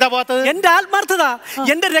പോകാത്തത്? എന്റെ ആത്മാർത്ഥത,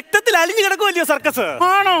 എന്റെ രക്തത്തിൽ അലിഞ്ഞു കിടക്കുമല്ലയോ സർക്കസ്.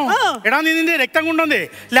 ആണോ? എടാ നീ നിന്റെ രക്തം കൊണ്ടുവന്നേ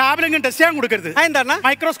ലാബിലെങ്കിലും ടെസ്റ്റ് ചെയ്യാൻ കൊടുക്കരുത്. എന്താണ്?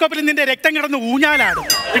 മൈക്രോസ്കോപ്പിൽ നിന്റെ രക്തം കിടന്ന് ഊഞ്ഞാലാടും.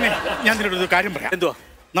 പിന്നെ ഞാൻ നിന്നോട് കാര്യം പറയാം. എന്തുവാ?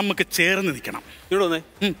 നമുക്ക് ചേർന്ന് നിൽക്കണം. ഇവിടെ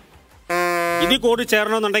ഇനി കൂടി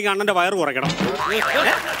ചേരണമെന്നുണ്ടെങ്കിൽ അണ്ണന്റെ വയറ് കുറയ്ക്കണം.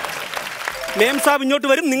 മേം സാബ് ഇങ്ങോട്ട്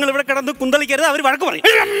വരും, നിങ്ങൾ ഇവിടെ കിടന്ന് കുന്തളിക്കരുത്, അവർ വഴക്ക് പറയും.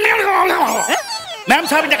 മാം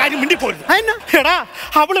സാബിന്റെ കാര്യം മിണ്ടിപ്പോരുത്. എടാ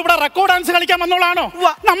അവൾ ഇവിടെ റെക്കോർഡ് ഡാൻസ് കളിക്കാൻ വന്നോളാണോ?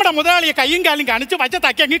 നമ്മുടെ മുതലാളിയെ കയ്യും കാലും കാണിച്ച്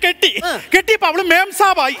വച്ചത്താക്കി അങ്ങ് കെട്ടിയപ്പോ അവള് മേം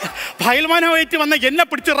സാബായി. ഫയൽമാനമായിട്ട് വന്ന എന്നെ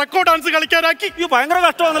പിടിച്ച് റെക്കോർഡ് ഡാൻസ് കളിക്കാനാക്കി. ഭയങ്കര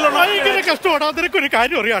കഷ്ടമാണല്ലോ. ഭയങ്കര കഷ്ടമാടാ. അതിനൊരു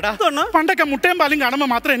കാര്യം അറിയാടാ, പണ്ടൊക്കെ മുട്ടയും പാലും കാണുമ്പോ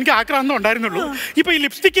മാത്രമേ എനിക്ക് ആക്രാന്തം ഉണ്ടായിരുന്നുള്ളൂ. ഇപ്പൊ ഈ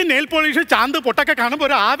ലിപ്സ്റ്റിക്ക്, നെയിൽ പോളിഷ്, ചാന്ത്, പൊട്ടൊക്കെ കാണുമ്പോ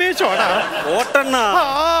ഒരു ആവേശമാടാ.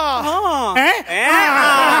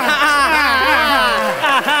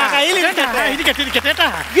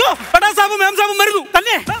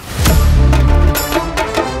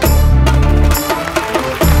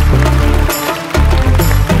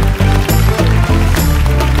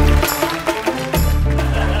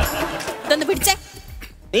 തന്നെ പിടിച്ചേ.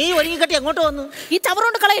 നീ ഒരുങ്ങി കെട്ടി എങ്ങോട്ട് വന്നു? ഈ ചവർ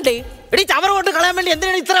കൊണ്ട് കളയണ്ടേ? എടി ചവർ കൊണ്ട് കളയാൻ വേണ്ടി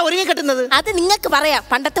എന്തിനാണ് ഇത്ര ഒരുങ്ങി കെട്ടുന്നത്? അത് നിങ്ങൾക്ക് പറയാം,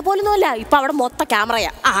 പണ്ടത്തെ പോലൊന്നുമല്ല. ഇപ്പൊ അവിടെ മൊത്തം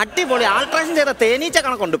ക്യാമറയാ. അടിപൊളി ആൾട്രേഷൻ ചെയ്ത തേനീച്ച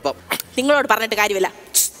കണക്കുണ്ട്. ഇപ്പം നിങ്ങളോട് പറഞ്ഞിട്ട് കാര്യമില്ല.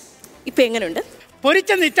 ഇപ്പൊ എങ്ങനെയുണ്ട്?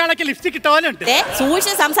 പൊരിച്ച നിറ്റാളൊക്കെ ലിപ്സ്റ്റിക് ഇട്ടോലുണ്ട്.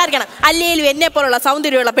 സൂക്ഷിച്ച് സംസാരിക്കണം. അല്ലേലും എന്നെ പോലുള്ള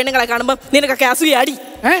സൗന്ദര്യമുള്ള പെണ്ണുങ്ങളെ കാണുമ്പോ നിനക്കൊക്കെ അസൂയ അടി.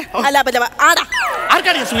 അല്ല ആടാ.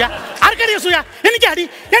 ആർക്കടി അസൂയ? ആർക്കടി അസൂയ?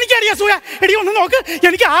 എനിക്കടി അസൂയ. എടി ഒന്ന് നോക്ക്,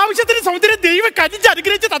 എനിക്ക് ആവശ്യത്തിന് സൗന്ദര്യം ദൈവം കരിച്ച്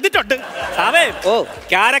അനുഗ്രഹിച്ച് തന്നിട്ടുണ്ട്.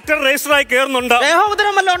 ക്യാരക്ടർ രജിസ്റ്റർ ആയി കേറുന്നുണ്ട്.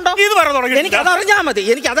 ഇത് പറഞ്ഞു. എനിക്ക് അതറിഞ്ഞാ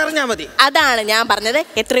മതി. അതാണ് ഞാൻ പറഞ്ഞത്.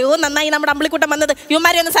 എത്രയോ നന്നായി നമ്മുടെ അമ്പിളിക്കുട്ടൻ വന്നത്.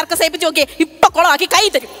 ഇവന്മാരെ ഒന്ന് സർക്കസ് ഏൽപ്പിച്ച് നോക്കിയേ, ഇപ്പൊ കുളമാക്കി കൈ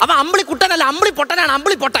തരും. അപ്പൊ അമ്പിളിക്കുട്ടനല്ല, അമ്പിളിപ്പൊട്ടനാണ്.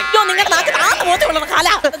 അമ്പിളിപ്പൊട്ടൻ നിങ്ങളുടെ നാട്ടിൽ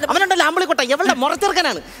അവനുണ്ടല്ലോ അമ്പിളിക്കുട്ടൻ. എവിടെ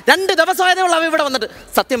മുറച്ചെറുക്കനാണ്. 2 ദിവസമായതേ ഉള്ളൂ അവൻ ഇവിടെ വന്നിട്ട്.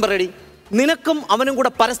 സത്യം പറയടി, നിനക്കും അവനും കൂടെ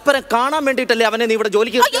പരസ്പരം കാണാൻ വേണ്ടിയിട്ടല്ലേ അവനെ നീ ഇവിടെ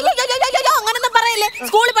ജോലിക്ക്? അങ്ങനൊന്നും പറയല്ലേ.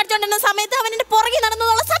 സ്കൂളിൽ പഠിച്ചോണ്ടിരുന്ന സമയത്ത് അവന്റെ പുറകെ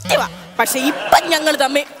നടന്നുള്ള സത്യമാ. പക്ഷെ ഇപ്പൊ ഞങ്ങൾ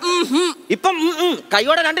തമ്മിൽ ഇപ്പം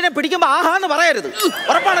കൈയോടെ രണ്ടിനെ പിടിക്കുമ്പോ ആഹാന്ന് പറയരുത്.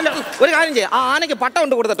 ഉറപ്പാണല്ലോ. ഒരു കാര്യം ചെയ്യാം, ആ ആനയ്ക്ക് പട്ട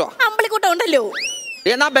കൊണ്ട് കൊടുത്തോ. അമ്പിളിക്കൂട്ടം ഉണ്ടല്ലോ.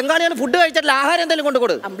 എന്നാ ബംഗാളിയാണ് ഫുഡ് കഴിച്ചിട്ടില്ല, ആഹാരം എന്തെങ്കിലും കൊണ്ട്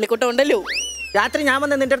കൊടു. അമ്പിളിക്കൂട്ടം ഉണ്ടല്ലോ. രാത്രി ഞാൻ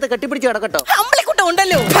വന്ന് നിന്റെ അടുത്ത് കെട്ടിപ്പിടിച്ച് കിടക്കട്ടോ. അമ്പിളിക്കുട്ടം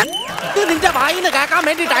ഉണ്ടല്ലോ. നിന്റെ വായിന്ന് കേൾക്കാൻ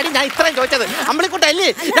വേണ്ടിയിട്ടാണ് ഞാൻ ഇത്രയും ചോദിച്ചത്. അമ്പിളിക്കുട്ട അല്ലേ?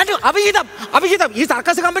 അവിഹിതം. ഈ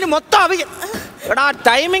സർക്കസ് കമ്പനി മൊത്തം അവിഹിതം. എടാ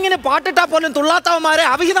ടൈമിങ്ങിന് പാട്ടിട്ടാ പോലും തുള്ളാത്തവന്മാരെ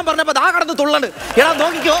അവിഹിതം പറഞ്ഞപ്പോ ദാ കടന്ന് തുള്ളണ്. എടാ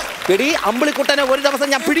നോക്കിക്കോ എടി, അമ്പിളിക്കുട്ടനെ ഒരു ദിവസം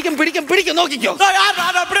ഞാൻ പിടിക്കും നോക്കിക്കോ.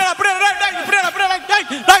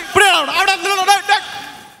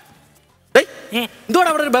 എന്തുവാണ്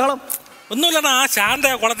അവിടെ ഒരു ബഹളം? ഒന്നുമില്ലണ്ണ, ആ ശാന്ത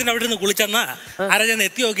കുളത്തിന്റെ അവിടെ നിന്ന് കുളിച്ചെന്നാ ആരെന്ന്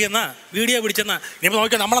എത്തി നോക്കിയെന്നാ വീഡിയോ പിടിച്ചെന്നാ. ഇനിയിപ്പോ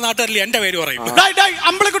നോക്കിയാ നമ്മളെ നാട്ടുകാരിൽ എന്റെ പേര് പറയും.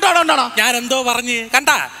 അമ്പളിക്കുട്ടാണോ? ഞാൻ എന്തോ പറഞ്ഞ്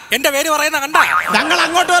കണ്ടാ എന്റെ പേര് പറയുന്ന കണ്ടാ? ഞങ്ങൾ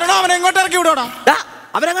അങ്ങോട്ട് വരണോ അവനെ ഇങ്ങോട്ട് ഇറക്കി വിടണോ?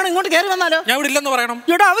 അവരങ്ങനെ ഇങ്ങോട്ട് കയറി വന്നാലോ? ഞാൻ ഇവിടെ ഇല്ലെന്ന് പറയണം.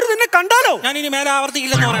 ഇവിടെ അവര് നിന്നെ കണ്ടാലോ? ഞാൻ ഇനി മേലെ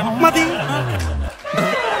ആവർത്തിക്കില്ലെന്ന് പറയണം. മതി.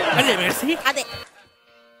 അല്ലേ മേഴ്സി? അതെ.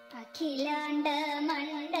 അഖിലാണ്ട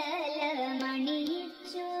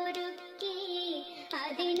മണ്ഡലമണിച്ചുരുക്കി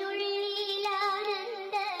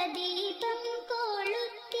അതിനുള്ളിലാനന്ദ ദീപം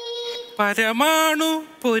കൊളുത്തി പരമാണു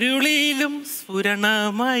പൊരുളിലും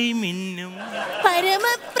സ്ഫുരണമായി മിന്നും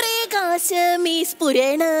പരമപ്രകാശമീ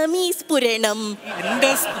സ്ഫുരണം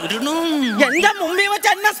എന്റെ സ്ഫുരണം. എന്റെ മുമ്പിൽ വെച്ച്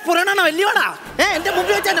എന്നെ സ്ഫുരണ വലിയോടാ. എന്റെ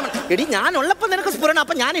മുമ്പിൽ വെച്ച് എന്നെ എടി ഞാൻ ഉള്ളപ്പോ നിനക്ക് സ്ഫുരണ,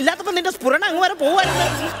 അപ്പൊ ഞാൻ ഇല്ലാത്തപ്പോ നിന്റെ സ്ഫുരണ അങ്ങ് വരെ പോവായിരുന്നു.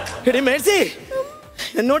 എടി മേഴ്സി,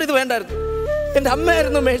 എന്നോട് ഇത് വേണ്ടായിരുന്നു. എന്റെ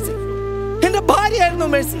അമ്മയായിരുന്നു മേഴ്സി, എന്റെ ഭാര്യയായിരുന്നു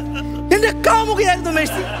മേഴ്സി, എന്റെ കാമുകയായിരുന്നു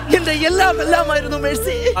മേഴ്സി, എന്റെ എല്ലാമായിരുന്നു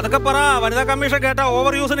മേഴ്സി. അതൊക്കെ പറ, വനിതാ കമ്മീഷൻ കേട്ട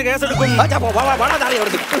ഓവർ യൂസിന് കേസെടുക്കും.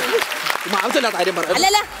 ആവശ്യമില്ലാത്ത കാര്യം പറ.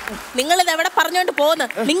 അല്ലല്ല, നിങ്ങൾ ഇത് എവിടെ പറഞ്ഞോണ്ട് പോകുന്നു?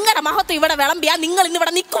 നിങ്ങളുടെ മഹത്വം ഇവിടെ വിളമ്പിയാ നിങ്ങൾ ഇന്ന്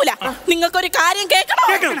ഇവിടെ നിൽക്കൂല. നിങ്ങൾക്കൊരു കാര്യം കേൾക്കണോ?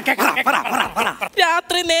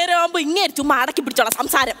 രാത്രി നേരം ആകുമ്പോ ഇങ്ങനെ ചുമ്മാ അടക്കി പിടിച്ചോളാം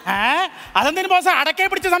സംസാരം. അതെന്തിനു ബോസ് അടക്കെ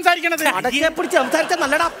പിടിച്ച് സംസാരിക്കണത്? അടക്കെ പിടിച്ച് സംസാരിച്ച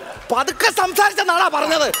നല്ലടാ, പതുക്കെ സംസാരിച്ച നാളാ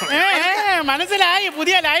പറഞ്ഞത്. മനസ്സിലായി,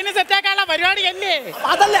 പുതിയ ലൈന് സെറ്റാക്കാനുള്ള പരിപാടിയല്ലേ?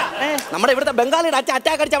 അതല്ല, നമ്മുടെ ഇവിടുത്തെ ബംഗാളിയുടെ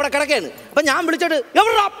അറ്റാക്ക് അടിച്ച് അവിടെ കിടക്കുകയാണ്. അപ്പൊ ഞാൻ വിളിച്ചിട്ട്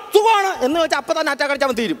എവിടാ സുഖമാണ് എന്ന് വെച്ചാൽ അപ്പൊ തന്നെ അറ്റാക്ക്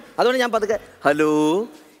അടിച്ചാൽ തീരും. അതുകൊണ്ട് ഞാൻ പതുക്കെ ഹലോ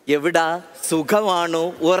എവിടാ സുഖമാണോ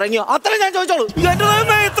ഉറങ്ങിയോ അത്ര ഞാൻ ചോദിച്ചോളൂ.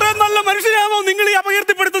 ഇത്രയും നല്ല മനുഷ്യനാണോ നിങ്ങൾ ഈ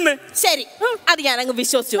അപകീർത്തിപ്പെടുത്തുന്നേ? ശരി, അത് ഞാൻ അങ്ങ്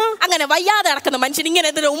വിശ്വസിച്ചു. അങ്ങനെ വയ്യാതെ നടക്കുന്ന മനുഷ്യൻ ഇങ്ങനെ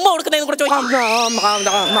എന്തെങ്കിലും ഉമ്മ കൊടുക്കുന്നതിനെ കുറിച്ച്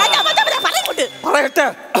പറയട്ടെ.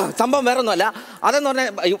 സംഭവം വേറെ ഒന്നുമല്ല. അതെന്ന് പറഞ്ഞാൽ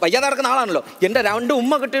വയ്യാതെ നടക്കുന്ന ആളാണല്ലോ. എന്റെ 2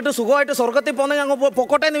 ഉമ്മ കിട്ടിയിട്ട് സുഖമായിട്ട് സ്വർഗത്തിൽ പോകുന്ന ഞങ്ങൾ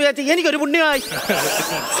പൊക്കോട്ടെ എന്ന് വിചാരിച്ചു. എനിക്കൊരു പുണ്യമായി.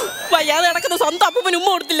 വയ്യാതെ നടക്കുന്ന സ്വന്തം അപ്പൂപ്പന് ഉമ്മ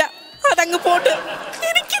കൊടുത്തില്ല, അതങ്ങ് പോട്ട്.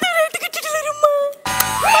 എനിക്കിതുവരെയായിട്ട് കിട്ടിയിട്ടില്ല ഒരു ഉമ്മ.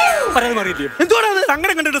 എന്തുവാണത്?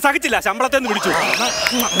 സങ്കടം കണ്ടിട്ട് സഹിച്ചില്ല, ശമ്പളത്തെ വിളിച്ചു.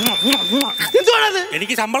 എന്തുവാണത്?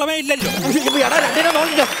 എനിക്ക് ശമ്പളമേ ഇല്ലല്ലോ.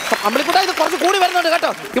 അമ്പളിക്കുട്ടാ, ഇത് കുറച്ച് കൂടി വരുന്നുണ്ട്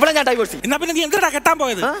കേട്ടോ. ഇവിടെ ഞാൻ ഡൈവേഴ്സ്. എന്നാ പിന്നെ നീ എന്തിനാ കെട്ടാൻ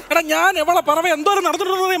പോയത്? എടാ ഞാൻ എവളെ പറവ എന്തോരം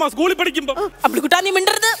നടന്നിട്ടുണ്ടെന്നറിയാമോ സ്കൂളിൽ പഠിക്കുമ്പോ? അമ്പളിക്കുട്ടാ നീ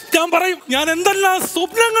മിണ്ടരുത്. ഞാൻ പറയും, ഞാൻ എന്തെല്ലാം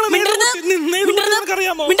സ്വപ്നങ്ങൾ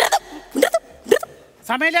അറിയാമോ?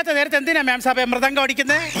 സമയമില്ലാത്ത നേരത്തെ എന്തിനാ മാം സാബ് മൃദംഗം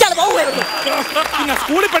അടിക്കുന്നത്? പിന്നെ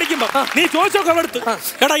സ്കൂളിൽ പഠിക്കുമ്പോ നീ ചോദിച്ചോക്കെ എടുത്ത്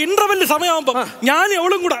എടാ ഇന്റർവെല്ലിന് സമയമാകുമ്പോ ഞാൻ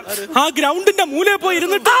എവളും കൂടെ ആ ഗ്രൗണ്ടിന്റെ മൂലയിൽ പോയി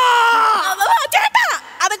ഇരുന്നിട്ട്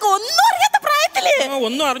അതൊക്കെ ഒന്നും അറിയാത്ത പ്രായത്തില്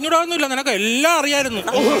ഒന്നും അറിഞ്ഞൂടാന്നില്ല, നിനക്ക് എല്ലാം അറിയായിരുന്നു.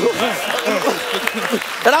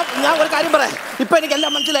 എടാ ഞാൻ ഒരു കാര്യം പറയാം, ഇപ്പൊ എനിക്ക്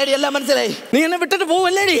എല്ലാം മനസ്സിലായി, എല്ലാം മനസ്സിലായി. നീ എന്നെ വിട്ടിട്ട്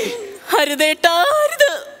പോവല്ലേടി? ഹരിതേട്ടാ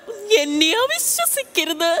ഹരിത്, എന്നെ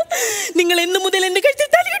അവിശ്വസിക്കരുത്. നിങ്ങൾ എന്ന് മുതൽ എന്നെ കഴിച്ച്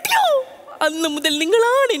തല കിട്ടിയോ അന്ന് മുതൽ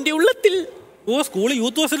നിങ്ങളാണ് എന്റെ ഉള്ളത്തിൽ. ഓ സ്കൂളിൽ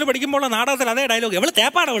യൂത്ത് ഹോസ്റ്റലിൽ പഠിക്കുമ്പോൾ നാടകത്തിൽ അതേ ഡയലോഗ്. എവള്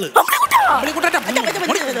തേപ്പാണ് അവള്.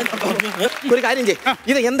 ഒരു കാര്യം ചെയ്യ്,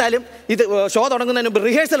 ഇത് എന്തായാലും ഇത് ഷോ തുടങ്ങുന്നതിന് മുമ്പ്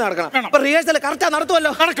റിഹേഴ്സൽ നടക്കണം. അപ്പൊ റിഹേഴ്സൽ കറക്റ്റാ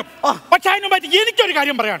നടത്തുമല്ലോ? നടക്കും. പക്ഷെ അതിന് പറ്റി എനിക്കൊരു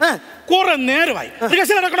കാര്യം പറയാം. കുറെ നേരമായി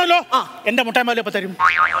റിഹേഴ്സൽ നടക്കണമല്ലോ. എന്റെ മുട്ടായ്മ ഇപ്പൊ തരും.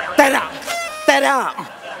 തരാം.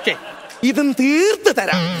 ഇതും തീർത്ത്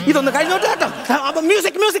തരാം. ഇതൊന്ന് കഴിഞ്ഞോട്ട് കേട്ടോ. അപ്പൊ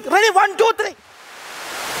മ്യൂസിക് റെഡി 1 2 3.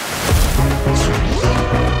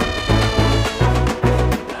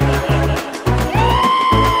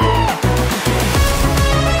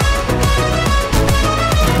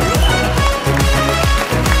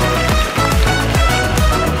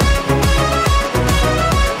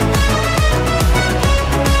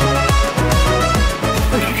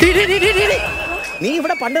 നീ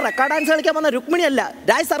ഇവിടെ പണ്ട് റെക്കോർഡ് ഡാൻസ് കളിക്കാൻ വന്ന രുക്മിണി അല്ല,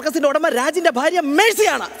 രാജ് സർക്കസിന്റെ ഉടമ രാജിന്റെ ഭാര്യ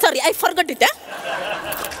മേഴ്സിയാണ്. Sorry, I forgot it.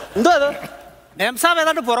 എന്തോ അത്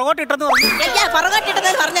ഏതാണ്ട് പുറകോട്ട് ഇട്ടെന്ന് പറഞ്ഞു.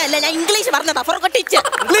 പുറകോട്ടിട്ടെന്ന് പറഞ്ഞല്ല, ഞാൻ ഇംഗ്ലീഷ് പറഞ്ഞതാ. പുറകോട്ടിച്ച്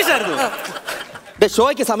ഇംഗ്ലീഷ് ആയിരുന്നു.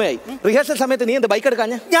 ഷോയ്ക്ക് സമയമായി. റിഹേഴ്സൽ സമയത്ത് നീ എന്ത് ബൈക്ക്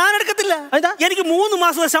എടുക്കാഞ്ഞ? ഞാൻ എടുക്കത്തില്ല. എനിക്ക് 3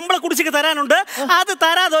 മാസം ശമ്പളം കുടിശ്ശിക തരാനുണ്ട്. അത്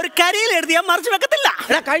തരാതെ ഒരു കരിയിൽ എഴുതി ഞാൻ മറിച്ച് വെക്കത്തില്ല.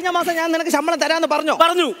 കഴിഞ്ഞ മാസം ഞാൻ നിനക്ക് ശമ്പളം തരാന്ന് പറഞ്ഞു.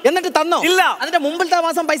 എന്നിട്ട് തന്നോ? ഇല്ല. അതിന്റെ മുമ്പിലത്തെ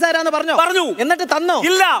മാസം പൈസ തരാന്ന് പറഞ്ഞു. എന്നിട്ട് തന്നോ?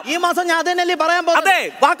 ഇല്ല. ഈ മാസം ഞാൻ അതന്നെയല്ലേ പറയാൻ പോകുന്നത്.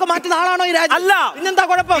 വാക്ക് മാറ്റുന്ന ആളാണോ ഈ രാജ്യം? അല്ല. പിന്നെന്താ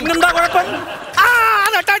കുഴപ്പം?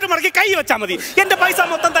 അതായിട്ട് മടക്കി കൈ വെച്ചാൽ മതി. എന്റെ പൈസ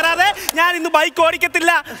മൊത്തം തരാതെ ഞാൻ ഇന്ന് ബൈക്ക്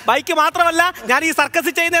ഓടിക്കത്തില്ല. ബൈക്ക് മാത്രമല്ല, ഞാൻ ഈ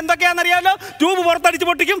സർക്കസ് ചെയ്യുന്ന എന്തൊക്കെയാണെന്നറിയാമല്ലോ. ട്യൂബ് പുറത്തടിച്ച്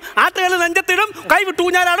പൊട്ടിക്കും, ആട്ടുകൾ നെഞ്ചത്തിടും, കൈ വിട്ടു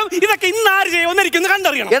ഞാനാടും. ഇതൊക്കെ ഇന്ന് ആര് ചെയ്യുമെന്ന് എനിക്കൊന്ന്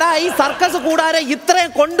കണ്ടറിയണം. എടാ ഈ സർക്കസ് കൂടാതെ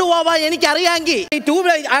ഇത്രയും കൊണ്ടുപോവാൻ എനിക്ക് ഈ ട്യൂബ്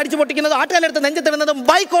അടിച്ചു പൊട്ടിക്കുന്നതും ആട്ടുകാലെടുത്ത് നെഞ്ചത്തിടുന്നതും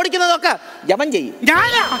ബൈക്ക് ഓടിക്കുന്നതും ഒക്കെ യവൻ ചെയ്യും.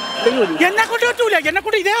 എന്നെ കൊണ്ട് പറ്റൂല, എന്നെ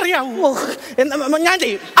കൊണ്ട് ഇതേ അറിയാവൂ. ഞാൻ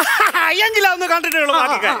ചെയ്യും. എങ്കിലൊന്ന് കണ്ടിട്ടുള്ളൂ.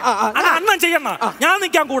 അണ്ണൻ ചെയ്യണ, ഞാൻ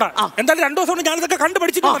നിൽക്കാൻ കൂടാ. എന്തായാലും 2 ദിവസം കൊണ്ട് ഞാനിതൊക്കെ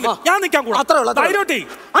കണ്ടുപിടിച്ചിട്ടുണ്ടല്ലോ. ഞാൻ നിൽക്കാൻ കൂടാ.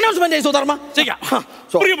 അനൗൺസ്മെന്റ് ചെയ്യും സുധർമ്മ.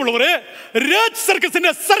 പ്രിയമുള്ളവരെ, രാജ്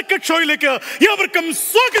സർക്കസിന്റെ സർക്കസ് ഷോയിലേക്ക് ഏവർക്കും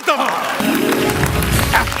സ്വാഗതം.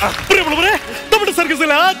 പ്രിയമുള്ളവരെ, നമ്മുടെ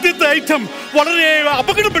സർക്കസിലെ ആദ്യത്തെ ഐറ്റം വളരെ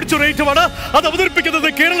അപകടം പിടിച്ച ഒരു ഐറ്റമാണ്. അത് അവതരിപ്പിക്കുന്നത്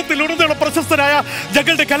കേരളത്തിലുടനീളം പ്രശസ്തനായ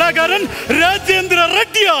ഞങ്ങളുടെ കലാകാരൻ രാജേന്ദ്ര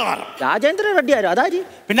റെഡ്ഡിയാർ. രാജേന്ദ്ര റെഡ്ഡിയാരോ? അതാരി?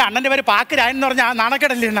 പിന്നെ അണ്ണന്റെ പേര് പാക്കരായൻ എന്ന് പറഞ്ഞാൽ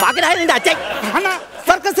നാണക്കേടല്ലേ? പാക്കരായന്റെ അച്ഛൻ.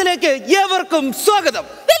 സർക്കസിലേക്ക് ഏവർക്കും സ്വാഗതം.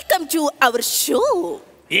 Welcome to our show.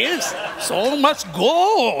 Yes, so much go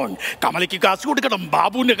on. കമലയ്ക്ക് കാശ് കൊടുക്കണം,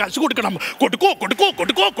 ബാബുവിന് കാശ് കൊടുക്കണം. കൊടുക്കോ.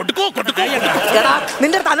 എടാ,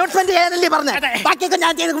 നിന്റെ അനൗൺസ്മെന്റ് ചെയ്യാനല്ലേ പറഞ്ഞേ? ബാക്കിയൊക്കെ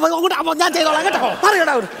ഞാൻ ചെയ്തോളാം കേട്ടോ.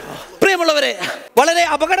 പറയടാ. പ്രിയമുള്ളവരെ, വളരെ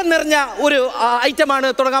അപകടം നിറഞ്ഞ ഒരു ഐറ്റമാണ്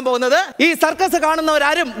തുടങ്ങാൻ പോകുന്നത്. ഈ സർക്കസ്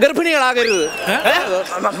കാണുന്നവരാരും ഗർഭിണികളാകരുത്.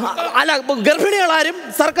 അല്ല, ഗർഭിണികളാരും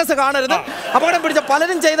സർക്കസ് കാണരുത്. അപകടം പിടിച്ച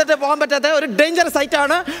പലരും ചെയ്തിട്ട് പോകാൻ പറ്റാത്ത ഒരു ഡേഞ്ചറസ്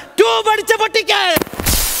ഐറ്റാണ് ട്യൂബ് അടിച്ച പൊട്ടിക്കാൻ.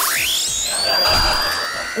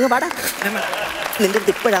 നിന്റെ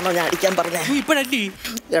ഇപ്പോഴാണോ ഞാൻ അടിക്കാൻ പറഞ്ഞേ? ഇപ്പോഴല്ലേ?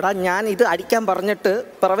 എടാ, ഞാൻ ഇത് അടിക്കാൻ പറഞ്ഞിട്ട്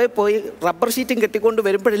പിറവെ പോയി റബ്ബർ ഷീറ്റും കെട്ടിക്കൊണ്ട്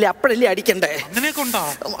വരുമ്പോഴല്ലേ അപ്പോഴല്ലേ അടിക്കണ്ടേ? അങ്ങനെയൊക്കെ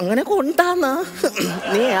ഉണ്ടാന്ന്.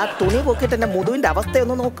 നീ ആ തുണി പോക്കിട്ട് എന്റെ മുതുവിന്റെ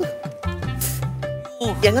അവസ്ഥയൊന്ന് നോക്ക്.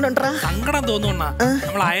 എങ്ങനെയുണ്ടാ? സങ്കടം തോന്നുന്ന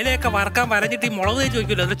നമ്മൾ അയലയൊക്കെ വറക്കാൻ വരഞ്ഞിട്ട് ഈ മുളക് തേച്ച്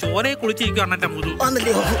വെക്കില്ല, അതിന്റെ ചോരയെ കുളിച്ചിരിക്കുകയാണ് എന്റെ മുതു.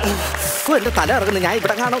 വന്നില്ലയോ? എന്റെ തല ഇറങ്ങുന്നു. ഞാൻ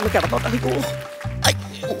ഇവിടെ കാണാൻ ഒന്ന് കിടന്നോട്ടെ.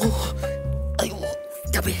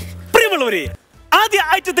 പ്രിയമുള്ളവരെ, ആദ്യ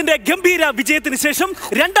ഐറ്റത്തിന്റെ ഗംഭീര വിജയത്തിന് ശേഷം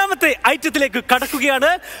രണ്ടാമത്തെ ഐറ്റത്തിലേക്ക് കടക്കുകയാണ്.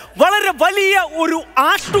 വളരെ വലിയ ഒരു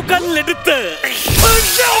ആട്ടുകല്ലെടുത്ത്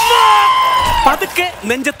പതുക്കെ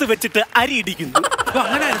നെഞ്ചത്ത് വെച്ചിട്ട് അരിയിടിക്കുന്നു.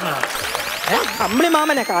 അങ്ങനെയായിരുന്നു. അമ്മിളി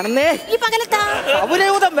മാമനെ കാണുന്നേ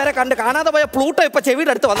അവരൂതം വരെ കണ്ട് കാണാതെ പോയ പ്ലൂട്ടോ ഇപ്പൊ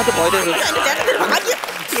ചെവിയുടെ അടുത്ത് വന്നിട്ട് പോയത്.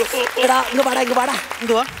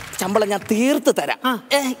 എന്തുവാ ശമ്പളം ഞാൻ തീർത്ത് തരാം.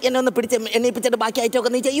 എന്നെ ഒന്ന് പിടിച്ച് എണ്ണിപ്പിച്ചിട്ട് ബാക്കി ഐറ്റം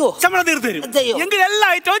ഒക്കെ നീ ചെയ്യോ? ശമ്പളം തീർത്ത് തരും. എങ്കിൽ എല്ലാ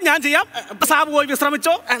ഐറ്റവും ഞാൻ ചെയ്യാം. സാബു പോയി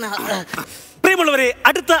വിശ്രമിച്ചോ. പ്രിയമുള്ളവരെ,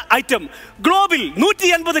 അടുത്ത ഐറ്റം ഗ്ലോബിൽ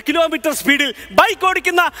 180 കിലോമീറ്റർ സ്പീഡിൽ ബൈക്ക്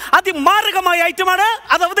ഓടിക്കുന്ന അതിമാരകമായ ഐറ്റമാണ്.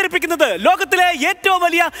 അത് അവതരിപ്പിക്കുന്നത് ലോകത്തിലെ ഏറ്റവും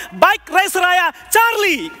വലിയ ബൈക്ക് റേസറായ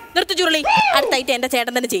ചാർലി. നിർത്തി ചുരുളി. അടുത്ത ഐറ്റം എന്റെ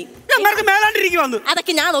ചേട്ടൻ തന്നെ ചെയ്യും. ഞങ്ങൾക്ക് മേലാണ്ടിരിക്കുവാന്ന്.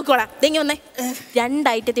 അതൊക്കെ ഞാൻ നോക്കോളാം. ഇതെങ്ങി വന്നേ. 2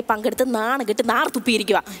 ഐറ്റത്തിൽ പങ്കെടുത്ത് നാണം കെട്ട് നാർ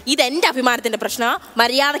തുപ്പിയിരിക്കുക. ഇത് എന്റെ അഭിമാനത്തിന്റെ പ്രശ്നമാണ്.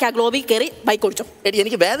 മര്യാദക്ക് ആ ഗ്ലോബിൽ കയറി ബൈക്ക് ഓടിച്ചോ.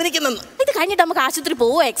 എനിക്ക് വേദനിക്കുന്നു. ഇത് കഴിഞ്ഞിട്ട് നമുക്ക് ആശുപത്രി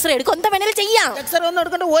പോവോ, എക്സ്റേ എടുക്കും, എന്താ വേണേലും ചെയ്യാം. എക്സ്റേ ഒന്നും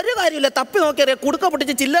എടുക്കേണ്ട ഒരു കാര്യമില്ല. തപ്പി നോക്കിയറിയാ കുടുക്ക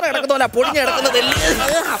പൊട്ടിച്ച് ചില്ലറ കിടക്കുന്ന പോലെ പൊടിഞ്ഞ് കിടക്കുന്നതല്ലേ.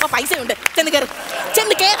 അപ്പൊ പൈസ ഉണ്ട്. ചെന്ന് കയറി,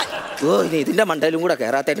 ചെന്ന് കയറാൻ. ഓ, ഇനി ഇതിന്റെ മണ്ടയിലും കൂടെ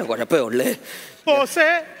കയറാത്തതിന്റെ കുഴപ്പമേ ഉള്ളേ.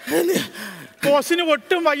 ബോസിന്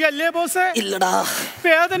ഒട്ടും വയ്യല്ലേ ബോസേ? ഇല്ലടാ.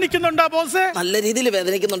 വേദനിക്കുന്നുണ്ടാ ബോസേ? നല്ല രീതിയിൽ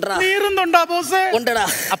വേദനിക്കുന്നുണ്ടാ. നീറുന്നുണ്ടാ ബോസേ? ഉണ്ടടാ.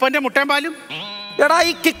 അപ്പൊ എന്റെ മുട്ടയും പാലും? എടാ,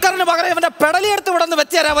 ഈ കിക്കറിന് പകരം ഇവന്റെ പെടലി എടുത്ത് ഇവിടെ നിന്ന്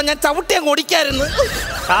വെച്ചേരാവോ? ഞാൻ ചവിട്ടി അങ്ങ് ഓടിക്കായിരുന്നു.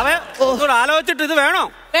 ആലോചിച്ചിട്ട് ഇത് വേണോ?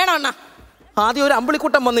 വേണോ അണ്ണാ? ആദ്യം ഒരു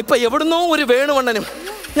അമ്പിളിക്കൂട്ടം വന്നു, ഇപ്പൊ എവിടുന്നോ ഒരു വേണുവണ്ണനും.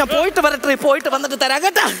 ഞാൻ പോയിട്ട് വരട്ടെ, പോയിട്ട് വന്നിട്ട് തരാം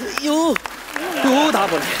കേട്ടാ.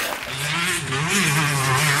 പോലെ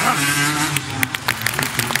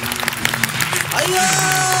അയ്യോ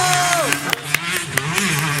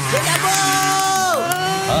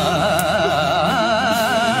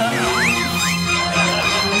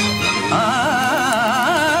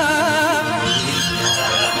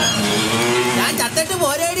ഞാൻ ചത്തിട്ട്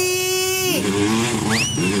പോരേടി.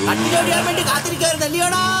 കട്ടിലോടിയാൻ വേണ്ടി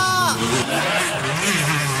കാത്തിരിക്കായിരുന്നല്ലോടാ.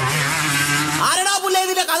 ആരടാ പുല്ലേ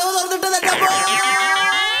ഇതിന്റെ കഥവ് തുറന്നിട്ട് തെറ്റപ്പോ?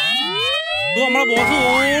 നമ്മളെ ബോസ്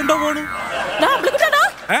ഓണ്ടോ പോണു.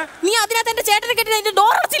 നീ അതിനകത്ത് എന്റെ ചേട്ടനെ കെട്ടി അതിന്റെ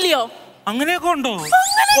ഡോർ അടച്ചില്ലയോ? അങ്ങനെയൊക്കെ ഉണ്ടോ?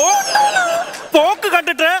 പോക്ക്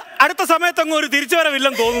കണ്ടിട്ട് അടുത്ത സമയത്ത് അങ്ങ് ഒരു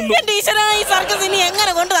തിരിച്ചുവരവില്ലെന്ന് തോന്നുന്നു. ഈ സർക്കസ് ഇനി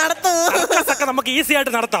എങ്ങനെ കൊണ്ട് നടത്തും? നമുക്ക് ഈസി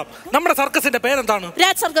ആയിട്ട് നടത്താം. നമ്മുടെ സർക്കസിന്റെ പേരെന്താണ്?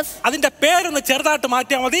 രാജ് സർക്കസ്. അതിന്റെ പേരൊന്ന് ചെറുതായിട്ട്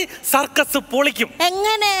മാറ്റിയാൽ മതി. സർക്കസ് പൊളിക്കും.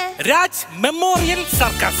 എങ്ങനെ? Raj memorial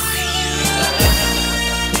circus.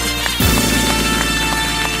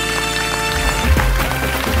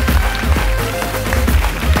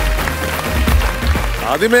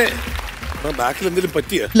 ആദ്യമേ ബാക്കിൽ എന്തെങ്കിലും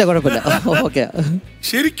പറ്റിയ? ഇല്ല, കുഴപ്പമില്ല. ഓക്കെ.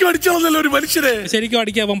 ശരിക്കും അടിച്ചാണല്ലോ ഒരു മനുഷ്യരെ. ശരിക്കും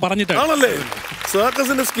അടിക്കാൻ പറഞ്ഞിട്ട് ആണല്ലേ?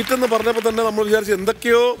 സർക്കസിന്റെ സ്കിറ്റ് എന്ന് പറഞ്ഞപ്പോ തന്നെ നമ്മൾ വിചാരിച്ചു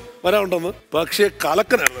എന്തൊക്കെയോ വരാനുണ്ടെന്ന്. പക്ഷേ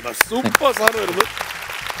കലക്കനായിരുന്നു. സൂപ്പർ സാധനമായിരുന്നു.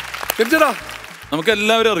 നമുക്ക്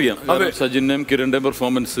എല്ലാവരും അറിയാം. സജിന്റെയും കിരണിന്റെയും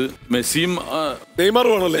പെർഫോമൻസ്, മെസ്സിയും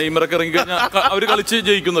നെയ്മറൊക്കെ ഇറങ്ങി കഴിഞ്ഞാൽ അവർ കളിച്ച്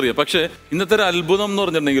ജയിക്കുന്നറിയാം. പക്ഷെ ഇന്നത്തെ ഒരു അത്ഭുതം എന്ന്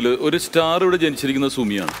പറഞ്ഞിട്ടുണ്ടെങ്കിൽ ഒരു സ്റ്റാർ ഇവിടെ ജനിച്ചിരിക്കുന്ന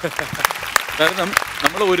സുമിയാണ്. കാരണം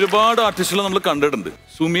നമ്മൾ ഒരുപാട് ആർട്ടിസ്റ്റുകൾ നമ്മൾ കണ്ടിട്ടുണ്ട്.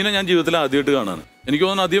 സുമീനെ ഞാൻ ജീവിതത്തിൽ ആദ്യമായിട്ട് കാണാണ്. എനിക്ക്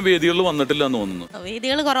തോന്നുന്നു അധികം വേദികളിൽ വന്നിട്ടില്ല എന്ന് തോന്നുന്നു.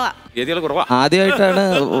 വേദികൾ കുറവാ. ആദ്യമായിട്ടാണ്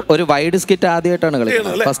ഒരു വൈഡ് സ്കിറ്റ് ആദ്യമായിട്ടാണ്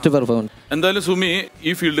കളിക്കുന്നത്. First performance. എന്തായാലും സുമി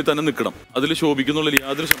ഈ ഫീൽഡിൽ തന്നെ നിൽക്കണം. അതിൽ ശോഭിക്കുന്നുള്ള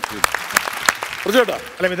യാതൊരു സംശയവും.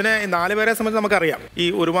 അല്ല, ഇതിനെ 4 പേരെ സംബന്ധിച്ച് നമുക്കറിയാം. ഈ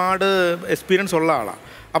ഒരുപാട് എക്സ്പീരിയൻസ് ഉള്ള ആളാണ്.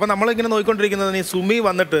 അപ്പം നമ്മളിങ്ങനെ നോക്കിക്കൊണ്ടിരിക്കുന്നത് ഈ സുമി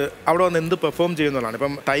വന്നിട്ട് അവിടെ വന്ന് എന്ത് പെർഫോം ചെയ്യുന്നതാണ്.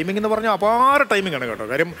 ഇപ്പം ടൈമിംഗ് എന്ന് പറഞ്ഞാൽ അപാര ടൈമിംഗ് ആണ് കേട്ടോ.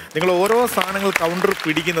 കാര്യം നിങ്ങൾ ഓരോ സാധനങ്ങൾ കൗണ്ടർ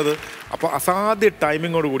പിടിക്കുന്നത് അപ്പോൾ അസാധ്യ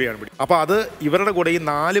ടൈമിങ്ങോട് കൂടിയാണ് പിടിക്കും. അപ്പോൾ അത് ഇവരുടെ കൂടെ ഈ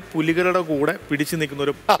 4 പുലികളുടെ കൂടെ പിടിച്ചു നിൽക്കുന്ന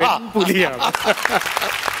ഒരു പുലിയാണ്.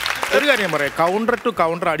 ഒരു കാര്യം പറയാം, കൗണ്ടർ ടു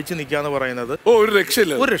കൗണ്ടർ അടിച്ച് നിൽക്കാന്ന് പറയുന്നത് ഒരു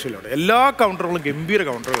രക്ഷയില്ല. ഒരു രക്ഷയില്ല. എല്ലാ കൗണ്ടറുകളും ഗംഭീര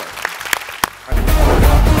കൗണ്ടറുകളാണ്.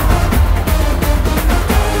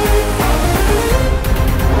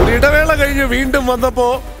 ഒരു ഇടവേള കഴിഞ്ഞ് വീണ്ടും വന്നപ്പോ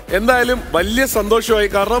എന്തായാലും വലിയ സന്തോഷമായി.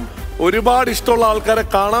 കാരണം ഒരുപാട് ഇഷ്ടമുള്ള ആൾക്കാരെ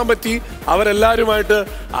കാണാൻ പറ്റി, അവരെല്ലാവരുമായിട്ട്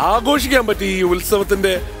ആഘോഷിക്കാൻ പറ്റി ഈ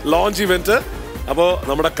ഉത്സവത്തിന്റെ ലോഞ്ച് ഇവന്റ്. അപ്പോ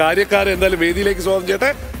നമ്മുടെ കാര്യക്കാരെ എന്തായാലും വേദിയിലേക്ക് സ്വാഗതം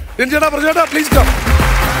ചെയ്യട്ടെ. ചേട്ടാ പ്രജേട്ടാ പ്ലീസ് കം.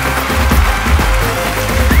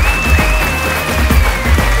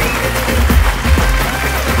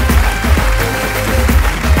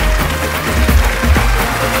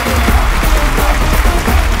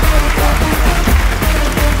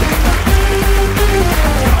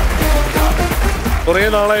 കുറെ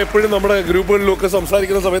നാളെ എപ്പോഴും നമ്മുടെ ഗ്രൂപ്പുകളിലൊക്കെ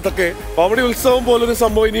സംസാരിക്കുന്ന സമയത്തൊക്കെ കോമഡി ഉത്സവം പോലൊരു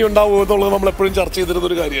സംഭവം ഇനി ഉണ്ടാവുമോ എന്നുള്ളത് നമ്മൾ എപ്പോഴും ചർച്ച ചെയ്തിരുന്ന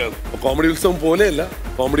ഒരു കാര്യമാണ്. കോമഡി ഉത്സവം പോലെയല്ല,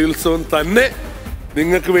 കോമഡി ഉത്സവം തന്നെ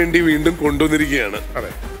നിങ്ങൾക്ക് വേണ്ടി വീണ്ടും കൊണ്ടുവന്നിരിക്കുകയാണ്.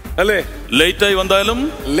 അല്ലേ? ലേറ്റ് ആയി വന്നാലും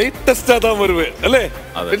ലേറ്റസ്റ്റ് ആതാൻ വരുവേ അല്ലേ?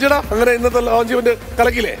 ചേട്ടാ അങ്ങനെ ഇന്നത്തെ ലോഞ്ച് ഇവന്റ്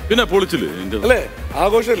കലക്കില്ലേ? പിന്നെ പൊളിച്ചില്ലേ അല്ലേ?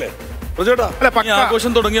 ആഘോഷല്ലേ ചേട്ടാ?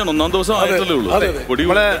 ആഘോഷം തുടങ്ങിയാണ്, ഒന്നാം ദിവസം ആയിട്ടല്ലേ ഉള്ളൂ.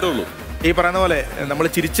 ഈ പറയുന്ന പോലെ നമ്മൾ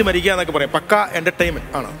ചിരിച്ചു മരിക്കുക എന്നൊക്കെ പറയും, പക്ക എന്റർടൈൻമെന്റ്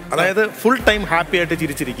ആണ്. അതായത് ഫുൾ ടൈം ഹാപ്പി ആയിട്ട്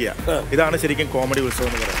ചിരിച്ചിരിക്കുക. ഇതാണ് ശരിക്കും കോമഡി ഉത്സവം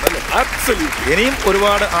എന്ന് പറയുന്നത്. ഇനിയും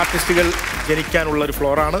ഒരുപാട് ആർട്ടിസ്റ്റുകൾ ജനിക്കാനുള്ള ഒരു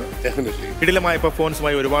ഫ്ലോറാണ്. ഇടിലമായ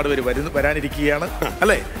പെർഫോമൻസുമായി ഒരുപാട് പേര് വരാനിരിക്കുകയാണ്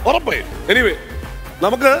അല്ലേ? ഉറപ്പായും. എനിവേ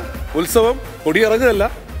നമുക്ക് ഉത്സവം കൊടിയിറങ്ങുകയല്ല,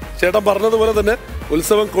 ചേട്ടൻ പറഞ്ഞതുപോലെ തന്നെ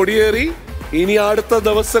ഉത്സവം കൊടിയേറി ഇനി അടുത്ത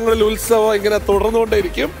ദിവസങ്ങളിൽ ഉത്സവം ഇങ്ങനെ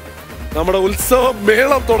തുടർന്നുകൊണ്ടേയിരിക്കും. നമ്മുടെ ഉത്സവ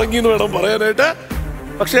മേളം തുടങ്ങി എന്ന് വേണം പറയാനായിട്ട്.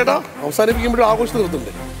 പക്ഷേ ചേട്ടാ അവസാനിപ്പിക്കുമ്പോഴും ആഘോഷം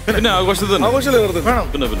നിർത്തുന്നുണ്ട്. പിന്നെ ആഘോഷത്തിൽ നിർത്തും.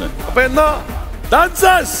 അപ്പൊ എന്നാ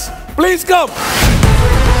ഡാൻസേഴ്സ് പ്ലീസ് കം.